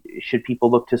worry. Should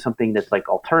people look to something that's like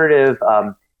alternative?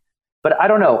 But I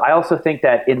don't know. I also think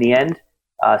that in the end,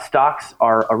 stocks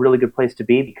are a really good place to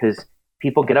be because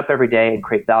people get up every day and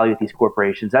create value at these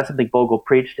corporations. That's something Bogle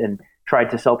preached and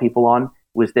tried to sell people on,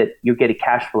 was that you get a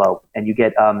cash flow and you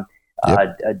get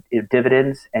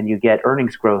dividends and you get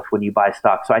earnings growth when you buy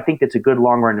stock. So I think that's a good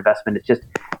long-run investment. It's just,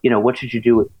 what should you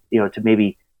do, to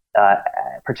maybe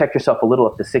protect yourself a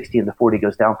little if the 60 and the 40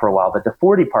 goes down for a while. But the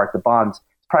 40 part, the bonds, is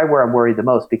probably where I'm worried the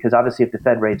most, because obviously if the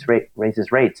Fed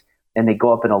raises rates and they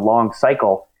go up in a long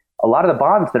cycle, a lot of the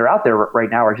bonds that are out there right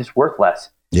now are just worth less.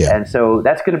 Yeah. And so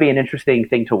that's going to be an interesting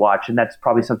thing to watch. And that's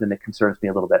probably something that concerns me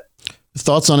a little bit.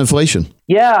 Thoughts on inflation?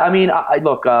 Yeah, I mean,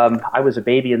 look, I was a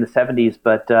baby in the 70s,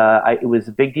 but it was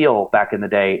a big deal back in the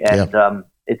day. And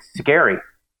it's scary.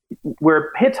 Where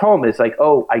it hits home is like,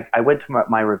 I went to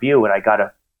my review and I got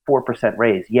a 4%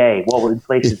 raise. Yay. Well,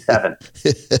 inflation's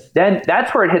 7%. Then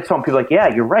that's where it hits home. People are like, yeah,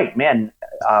 you're right, man.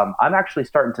 I'm actually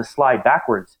starting to slide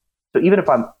backwards. So even if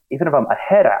I'm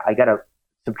ahead, I got to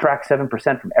subtract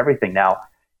 7% from everything now.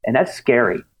 And that's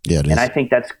scary. Yeah, it is. And I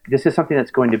think this is something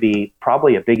that's going to be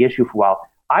probably a big issue for a while.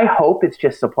 I hope it's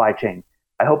just supply chain.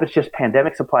 I hope it's just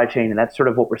pandemic supply chain, and that's sort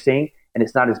of what we're seeing. And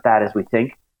it's not as bad as we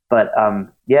think. But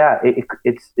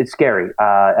it's scary.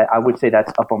 I would say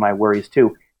that's up on my worries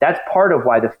too. That's part of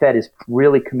why the Fed is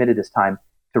really committed this time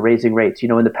to raising rates.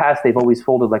 In the past they've always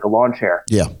folded like a lawn chair.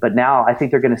 Yeah. But now I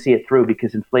think they're going to see it through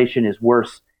because inflation is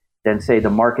worse than, say, the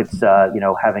markets,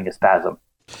 having a spasm.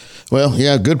 Well,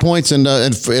 yeah, good points. And I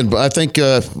think,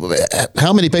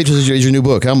 how many pages is your new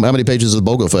book? How many pages is the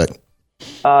Bogle Effect?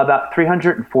 About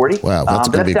 340. Wow, that's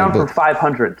down from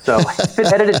 500. So I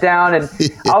edited it down, and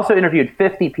I also interviewed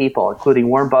 50 people, including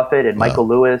Warren Buffett and Michael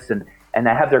Lewis, and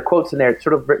I have their quotes in there. It's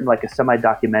sort of written like a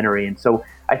semi-documentary. And so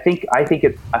I think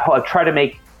I'll try to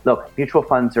make, look, mutual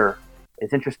funds are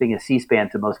as interesting as C-SPAN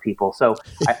to most people. So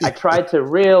I tried to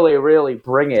really, really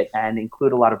bring it and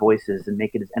include a lot of voices and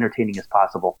make it as entertaining as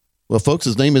possible. Well, folks,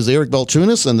 his name is Eric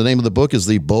Balchunas, and the name of the book is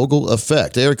The Bogle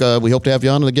Effect. Eric, we hope to have you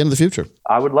on again in the future.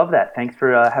 I would love that. Thanks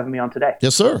for having me on today.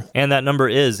 Yes, sir. And that number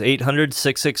is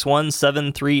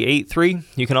 800-661-7383.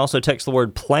 You can also text the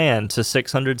word PLAN to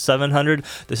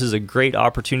 600-700. This is a great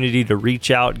opportunity to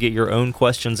reach out, get your own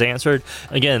questions answered.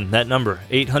 Again, that number,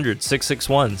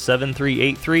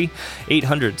 800-661-7383,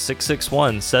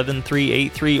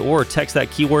 800-661-7383, or text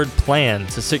that keyword PLAN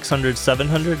to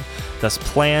 600-700. That's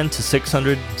PLAN to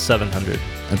 600-700.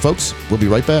 And folks, we'll be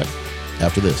right back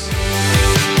after this.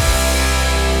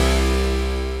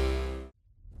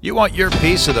 You want your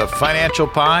piece of the financial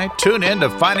pie? Tune in to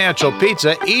Financial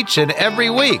Pizza each and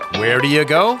every week. Where do you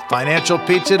go?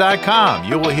 FinancialPizza.com.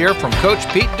 You will hear from Coach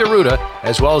Pete D'Arruda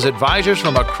as well as advisors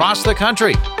from across the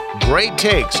country. Great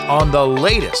takes on the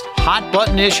latest hot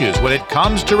button issues when it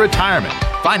comes to retirement.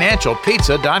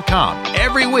 FinancialPizza.com.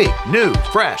 Every week, new,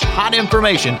 fresh, hot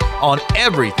information on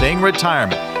everything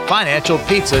retirement.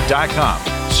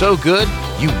 FinancialPizza.com. So good,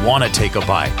 you want to take a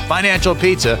bite.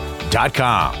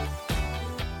 FinancialPizza.com.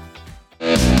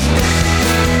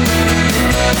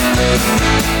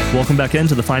 Welcome back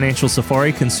into the Financial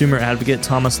Safari. Consumer advocate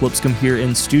Thomas Lipscomb here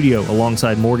in studio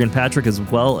alongside Morgan Patrick, as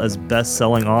well as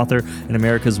best-selling author and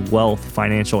America's Wealth,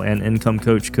 Financial, and Income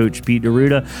Coach, Coach Pete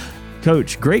D'Arruda.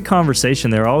 Coach, great conversation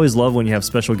there. I always love when you have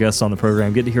special guests on the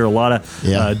program. Get to hear a lot of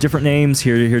different names,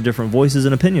 hear different voices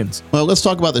and opinions. Well, let's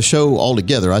talk about the show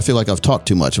altogether. I feel like I've talked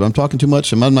too much. If I'm talking too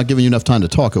much, I'm not giving you enough time to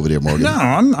talk over there, Morgan.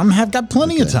 No, I've got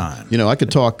plenty of time. I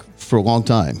could talk for a long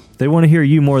time. They want to hear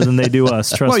you more than they do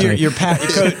us. Trust me.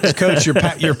 Coach,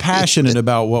 you're passionate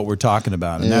about what we're talking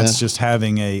about, and that's just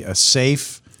having a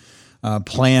safe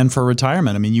plan for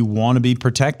retirement. I mean, you want to be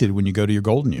protected when you go to your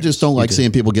golden years. Just don't like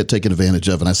seeing people get taken advantage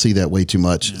of, and I see that way too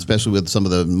much, especially with some of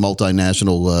the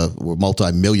multinational or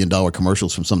multi-million-dollar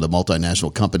commercials from some of the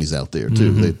multinational companies out there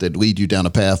too. Mm-hmm. That lead you down a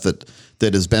path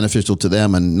that is beneficial to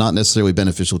them and not necessarily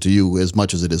beneficial to you as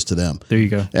much as it is to them. There you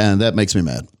go. And that makes me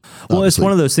mad. Well, obviously. It's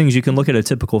one of those things. You can look at a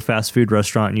typical fast food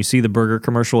restaurant and you see the burger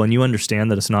commercial and you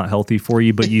understand that it's not healthy for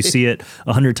you, but you see it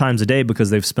 100 times a day because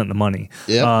they've spent the money.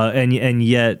 Yep. And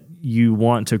yet you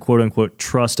want to, quote unquote,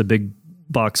 trust a big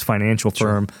box financial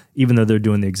firm, even though they're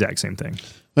doing the exact same thing.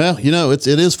 Well, it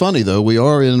is funny, though. We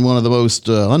are in one of the most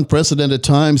unprecedented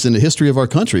times in the history of our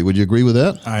country. Would you agree with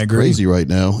that? I agree. Crazy right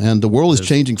now. And the world is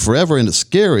changing forever, and it's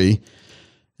scary.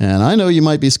 And I know you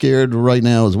might be scared right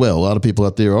now as well. A lot of people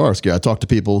out there are scared. I talk to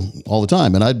people all the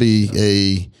time, and I'd be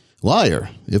a liar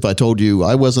if I told you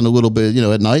I wasn't a little bit,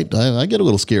 at night, I get a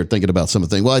little scared thinking about some of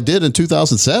the things. Well, I did in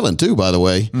 2007, too, by the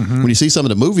way. When you see some of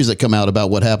the movies that come out about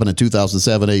what happened in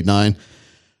 2007, 8, 9,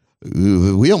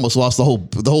 we almost lost the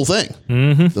whole thing.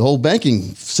 The whole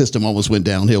banking system almost went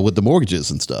downhill with the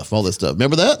mortgages and stuff, all this stuff.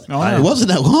 Remember that? Oh, yeah. It wasn't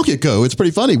that long ago. It's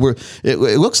pretty funny. It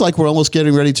looks like we're almost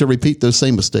getting ready to repeat those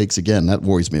same mistakes again. That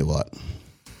worries me a lot.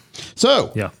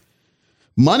 So,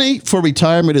 money for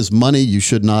retirement is money you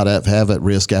should not have at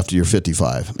risk after you're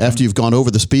 55. After you've gone over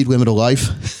the speed limit of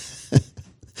life.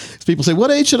 People say,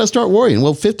 what age should I start worrying?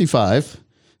 Well, 55.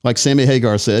 Like Sammy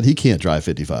Hagar said, he can't drive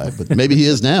 55, but maybe he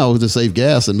is now to save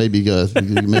gas and maybe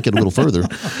make it a little further.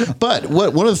 But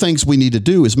one of the things we need to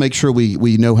do is make sure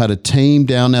we know how to tame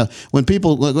down. Now, when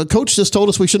Coach just told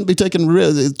us we shouldn't be taking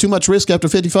too much risk after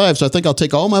 55, so I think I'll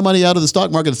take all my money out of the stock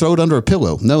market and throw it under a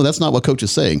pillow. No, that's not what Coach is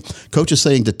saying. Coach is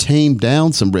saying to tame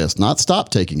down some risk, not stop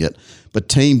taking it, but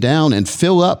tame down and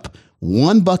fill up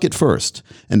one bucket first.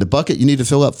 And the bucket you need to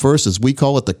fill up first is, we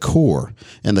call it the core.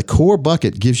 And the core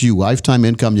bucket gives you lifetime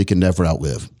income you can never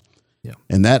outlive. Yeah.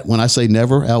 And that, when I say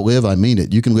never outlive, I mean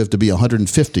it. You can live to be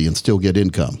 150 and still get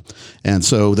income. And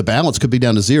so the balance could be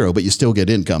down to zero, but you still get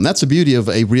income. That's the beauty of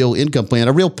a real income plan,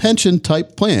 a real pension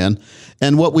type plan.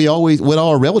 And what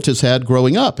our relatives had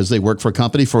growing up is they worked for a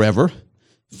company forever.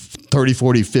 30,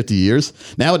 40, 50 years.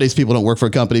 Nowadays, people don't work for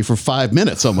a company for 5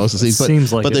 minutes almost. It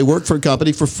seems like they worked for a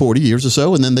company for 40 years or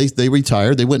so, and then they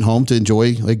retired. They went home to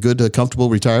enjoy a good, comfortable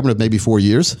retirement of maybe 4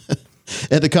 years.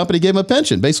 And the company gave them a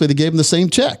pension. Basically, they gave them the same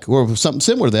check or something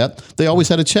similar to that. They always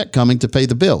had a check coming to pay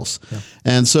the bills. Yeah.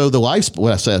 And so I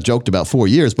joked about 4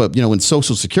 years, but when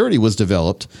Social Security was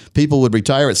developed, people would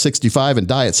retire at 65 and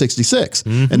die at 66.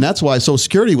 Mm-hmm. And that's why Social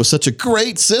Security was such a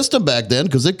great system back then,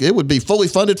 because it would be fully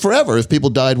funded forever if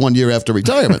people died 1 year after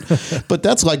retirement. But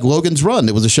that's like Logan's Run.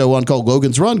 There was a show on called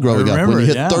Logan's Run growing up. When you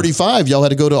hit 35, y'all had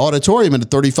to go to auditorium, and the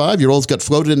 35-year-olds got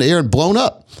floated in the air and blown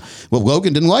up. Well,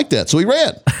 Logan didn't like that, so he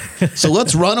ran. So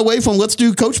let's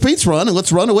do Coach Pete's run, and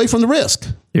let's run away from the risk.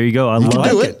 There you go. You can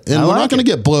do it, and we're not going to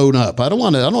get blown up. I don't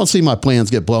want to see my plans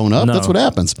get blown up. No. That's what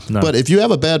happens. No. But if you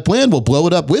have a bad plan, we'll blow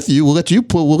it up with you. We'll let you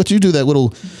do that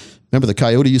little. Remember the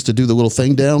coyote used to do the little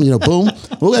thing down, boom.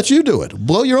 We'll let you do it.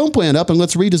 Blow your own plan up, and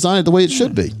let's redesign it the way it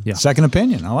should be. Yeah. Second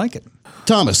opinion. I like it.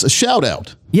 Thomas, a shout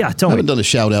out. Yeah, tell me. I haven't done a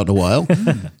shout out in a while.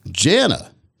 Jana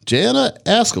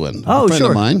Askelin, a friend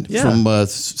of mine from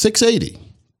 680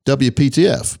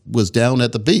 WPTF, was down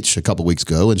at the beach a couple weeks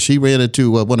ago, and she ran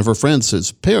into one of her friends.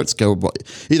 His parents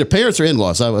either parents or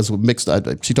in-laws. I was mixed.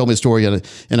 She told me a story,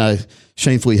 and I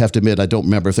shamefully have to admit I don't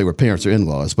remember if they were parents or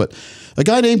in-laws. But a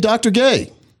guy named Dr.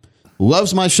 Gay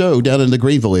loves my show down in the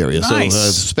Greenville area. Nice.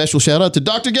 So special shout out to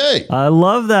Dr. Gay. I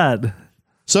love that.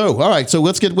 So, all right. So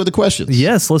let's get with the questions.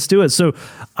 Yes, let's do it. So,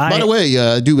 by the way,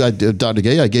 Dr.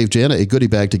 Gay, I gave Jana a goodie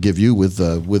bag to give you with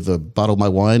a bottle of my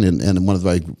wine and one of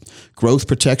my growth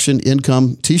protection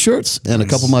income T-shirts and a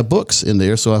couple of my books in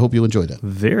there. So I hope you'll enjoy that.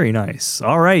 Very nice.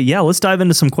 All right. Yeah, let's dive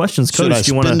into some questions. Coach, should I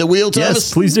spin the wheel, Thomas?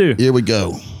 Yes, please do. Here we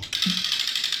go.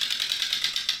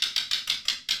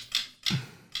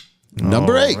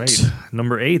 Number 8. Right.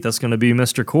 Number 8. That's going to be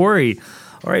Mr. Corey.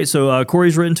 All right, so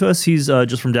Corey's written to us. He's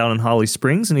just from down in Holly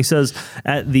Springs, and he says,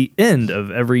 at the end of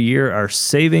every year, our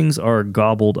savings are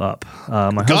gobbled up.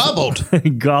 Gobbled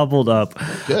up.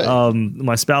 Okay.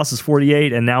 My spouse is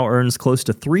 48 and now earns close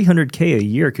to $300K a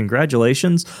year.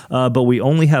 Congratulations. But we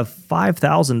only have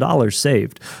 $5,000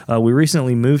 saved. We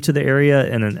recently moved to the area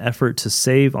in an effort to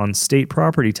save on state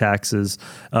property taxes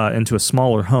into a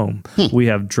smaller home. We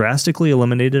have drastically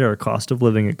eliminated our cost of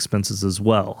living expenses as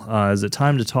well. Is it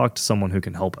time to talk to someone who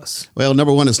can help us? Well,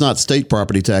 number one, it's not state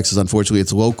property taxes. Unfortunately,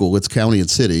 it's local. It's county and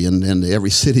city, and every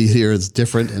city here is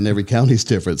different, and every county is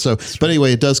different. So, but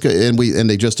anyway, it does, and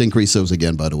they just increased those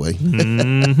again, by the way,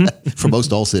 for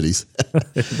most all cities.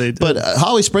 They did. But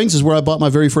Holly Springs is where I bought my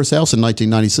very first house in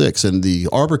 1996, in the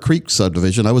Arbor Creek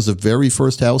subdivision. I was the very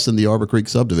first house in the Arbor Creek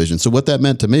subdivision. So what that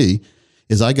meant to me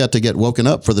is I got to get woken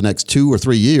up for the next 2 or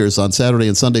 3 years on Saturday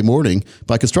and Sunday morning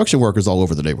by construction workers all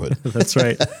over the neighborhood. That's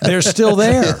right. They're still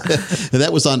there. And that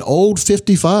was on Old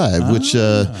 55, which,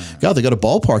 God, they got a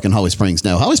ballpark in Holly Springs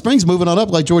now. Holly Springs moving on up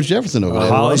like George Jefferson over there.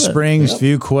 Holly Springs,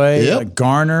 Fuquay,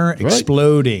 Garner,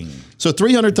 exploding. So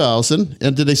 300,000,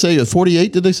 and did they say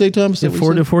 48? Did they say, Thomas?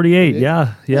 4 to 48,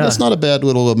 yeah. Well, that's not a bad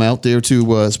little amount there,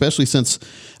 to especially since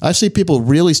I see people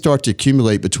really start to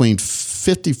accumulate between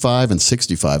 55 and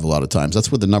 65 a lot of times.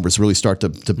 That's where the numbers really start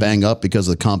to bang up because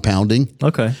of the compounding.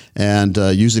 Okay. And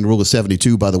using the rule of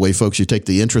 72, by the way, folks, you take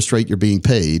the interest rate you're being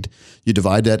paid, you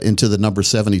divide that into the number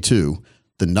 72.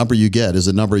 The number you get is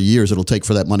the number of years it'll take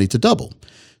for that money to double.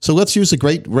 So let's use the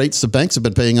great rates the banks have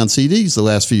been paying on CDs the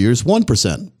last few years,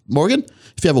 1%. Morgan,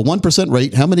 if you have a 1%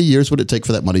 rate, how many years would it take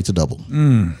for that money to double?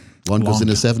 One goes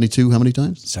into 72 how many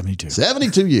times? 72.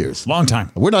 72 years. Long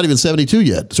time. We're not even 72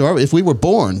 yet. So if we were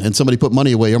born and somebody put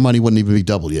money away, our money wouldn't even be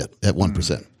doubled yet at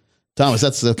 1%. Thomas,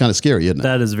 that's kind of scary, isn't it?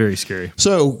 That is very scary.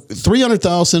 So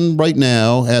 $300,000 right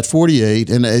now at 48,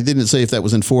 and I didn't say if that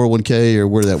was in 401k or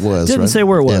where that was. Didn't say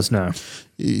where it was, no.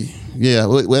 Yeah,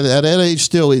 well, at that age,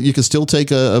 still you can still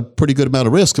take a pretty good amount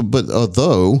of risk, but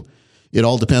though it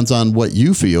all depends on what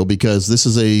you feel, because this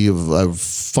is a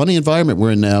funny environment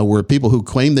we're in now, where people who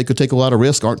claim they could take a lot of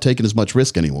risk aren't taking as much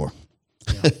risk anymore.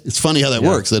 Yeah. It's funny how that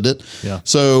works, isn't it? Yeah.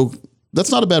 So that's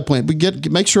not a bad plan.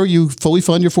 But make sure you fully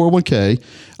fund your 401k.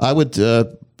 I would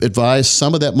advise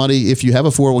some of that money, if you have a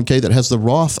 401k that has the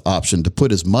Roth option, to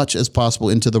put as much as possible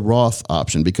into the Roth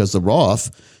option, because the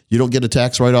Roth, you don't get a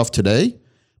tax write-off today,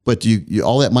 but you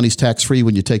all that money's tax-free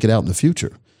when you take it out in the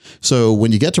future. So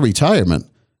when you get to retirement,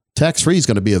 tax-free is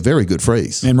going to be a very good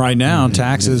phrase. And right now,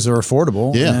 taxes are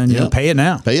affordable. Yeah, and pay it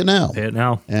now. Pay it now. Pay it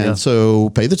now. And so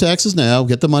pay the taxes now.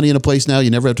 Get the money in a place now. You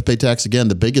never have to pay tax again.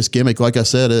 The biggest gimmick, like I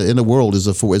said, in the world is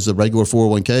the regular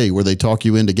 401k, where they talk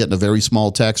you into getting a very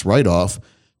small tax write-off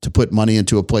to put money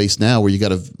into a place now where you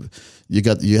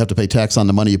have to pay tax on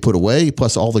the money you put away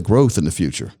plus all the growth in the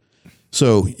future.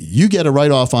 So you get a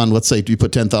write-off on, let's say you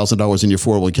put $10,000 in your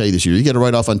 401k this year. You get a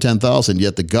write-off on $10,000,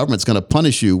 yet the government's going to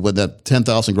punish you when that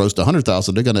 $10,000 grows to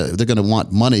 $100,000. They're going to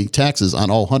want money, taxes on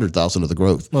all $100,000 of the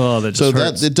growth. Oh, that just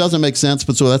hurts. It doesn't make sense,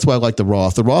 but so that's why I like the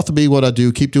Roth. The Roth would be what I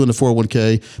do. Keep doing the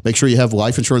 401k. Make sure you have a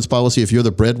life insurance policy if you're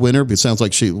the breadwinner. It sounds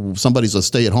like somebody's a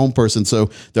stay-at-home person, so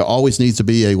there always needs to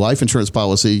be a life insurance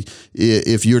policy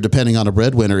if you're depending on a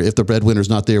breadwinner, if the breadwinner's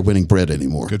not there winning bread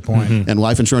anymore. Good point. Mm-hmm. And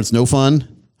life insurance, no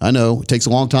fun. I know it takes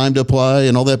a long time to apply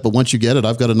and all that, but once you get it,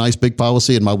 I've got a nice big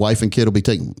policy, and my wife and kid will be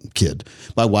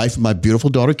my wife and my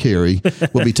beautiful daughter, Carrie,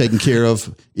 will be taken care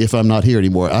of if I'm not here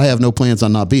anymore. I have no plans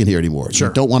on not being here anymore. Sure.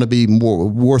 I don't want to be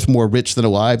worth more rich than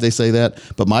alive. They say that,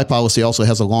 but my policy also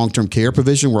has a long-term care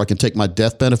provision where I can take my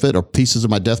death benefit or pieces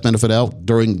of my death benefit out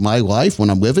during my life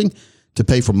when I'm living to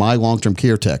pay for my long-term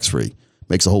care tax-free.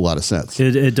 Makes a whole lot of sense.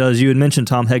 It does. You had mentioned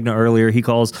Tom Hegna earlier. He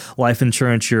calls life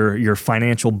insurance your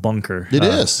financial bunker. It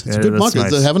is. It's a good bunker.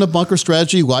 Nice. Having a bunker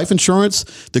strategy, life insurance,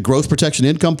 the growth protection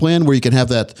income plan, where you can have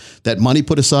that money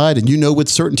put aside, and you know with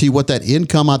certainty what that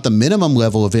income at the minimum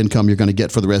level of income you're going to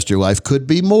get for the rest of your life. Could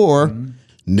be more. Mm-hmm.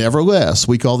 Nevertheless,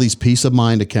 we call these peace of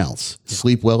mind accounts.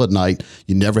 Sleep well at night.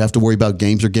 You never have to worry about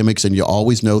games or gimmicks, and you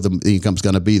always know the income's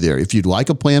going to be there. If you'd like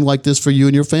a plan like this for you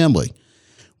and your family,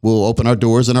 we'll open our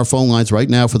doors and our phone lines right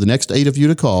now for the next 8 of you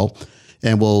to call,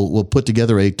 and we'll put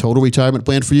together a total retirement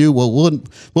plan for you.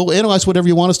 We'll analyze whatever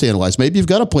you want us to analyze. Maybe you've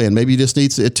got a plan. Maybe you just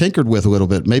need it tinkered with a little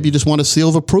bit. Maybe you just want a seal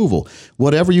of approval.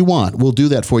 Whatever you want, we'll do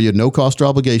that for you. No cost or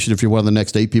obligation if you're one of the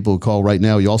next 8 people who call right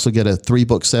now. You also get a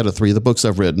 3-book set of 3 of the books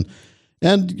I've written,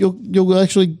 and you'll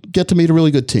actually get to meet a really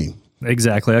good team.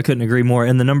 Exactly. I couldn't agree more.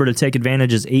 And the number to take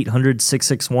advantage is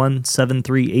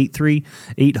 800-661-7383,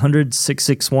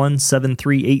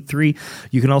 800-661-7383.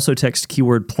 You can also text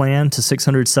keyword plan to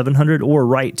 600-700 or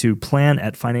write to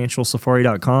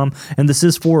plan@financialsafari.com. And this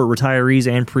is for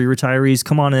retirees and pre-retirees.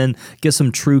 Come on in, get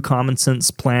some true common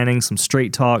sense planning, some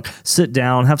straight talk, sit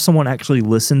down, have someone actually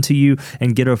listen to you,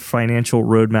 and get a financial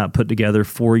roadmap put together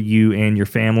for you and your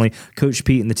family. Coach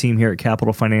Pete and the team here at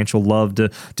Capital Financial love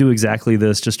to do exactly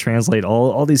this, just translate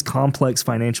all these complex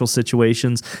financial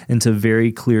situations into very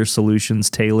clear solutions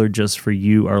tailored just for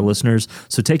you, our listeners.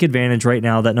 So take advantage right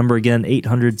now. That number again,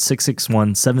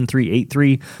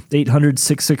 800-661-7383,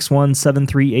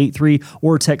 800-661-7383,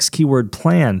 or text keyword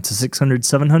plan to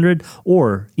 600-700,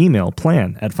 or email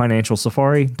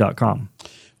plan@financialsafari.com.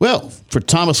 Well, for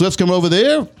Thomas Lipscomb over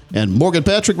there and Morgan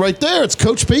Patrick right there, it's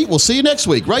Coach Pete. We'll see you next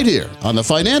week right here on the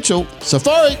Financial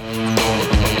Safari.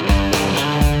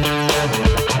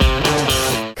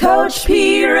 Coach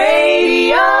P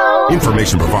Radio.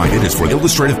 Information provided is for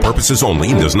illustrative purposes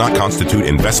only and does not constitute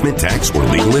investment, tax, or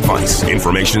legal advice.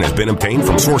 Information has been obtained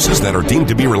from sources that are deemed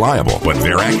to be reliable, but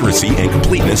their accuracy and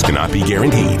completeness cannot be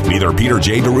guaranteed. Neither Peter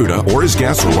J. Deruta or his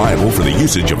guests are liable for the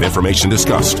usage of information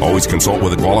discussed. Always consult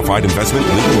with a qualified investment,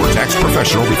 legal, or tax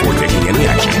professional before taking any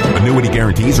action. Annuity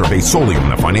guarantees are based solely on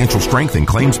the financial strength and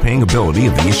claims-paying ability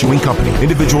of the issuing company.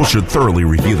 Individuals should thoroughly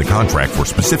review the contract for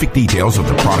specific details of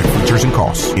the product features and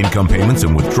costs. Income payments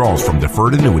and withdrawals from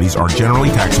deferred annuities are generally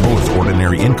taxable as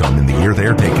ordinary income in the year they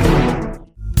are taken.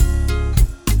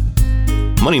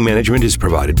 Money management is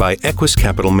provided by Equus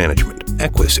Capital Management.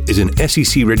 Equus is an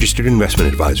SEC-registered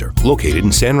investment advisor located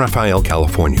in San Rafael,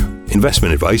 California.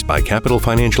 Investment advice by Capital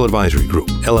Financial Advisory Group,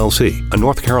 LLC, a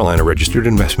North Carolina-registered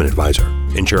investment advisor.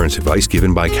 Insurance advice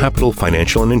given by Capital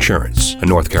Financial and Insurance, a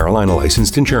North Carolina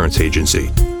licensed insurance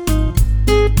agency.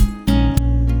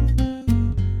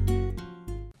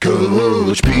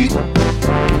 Coach Pete.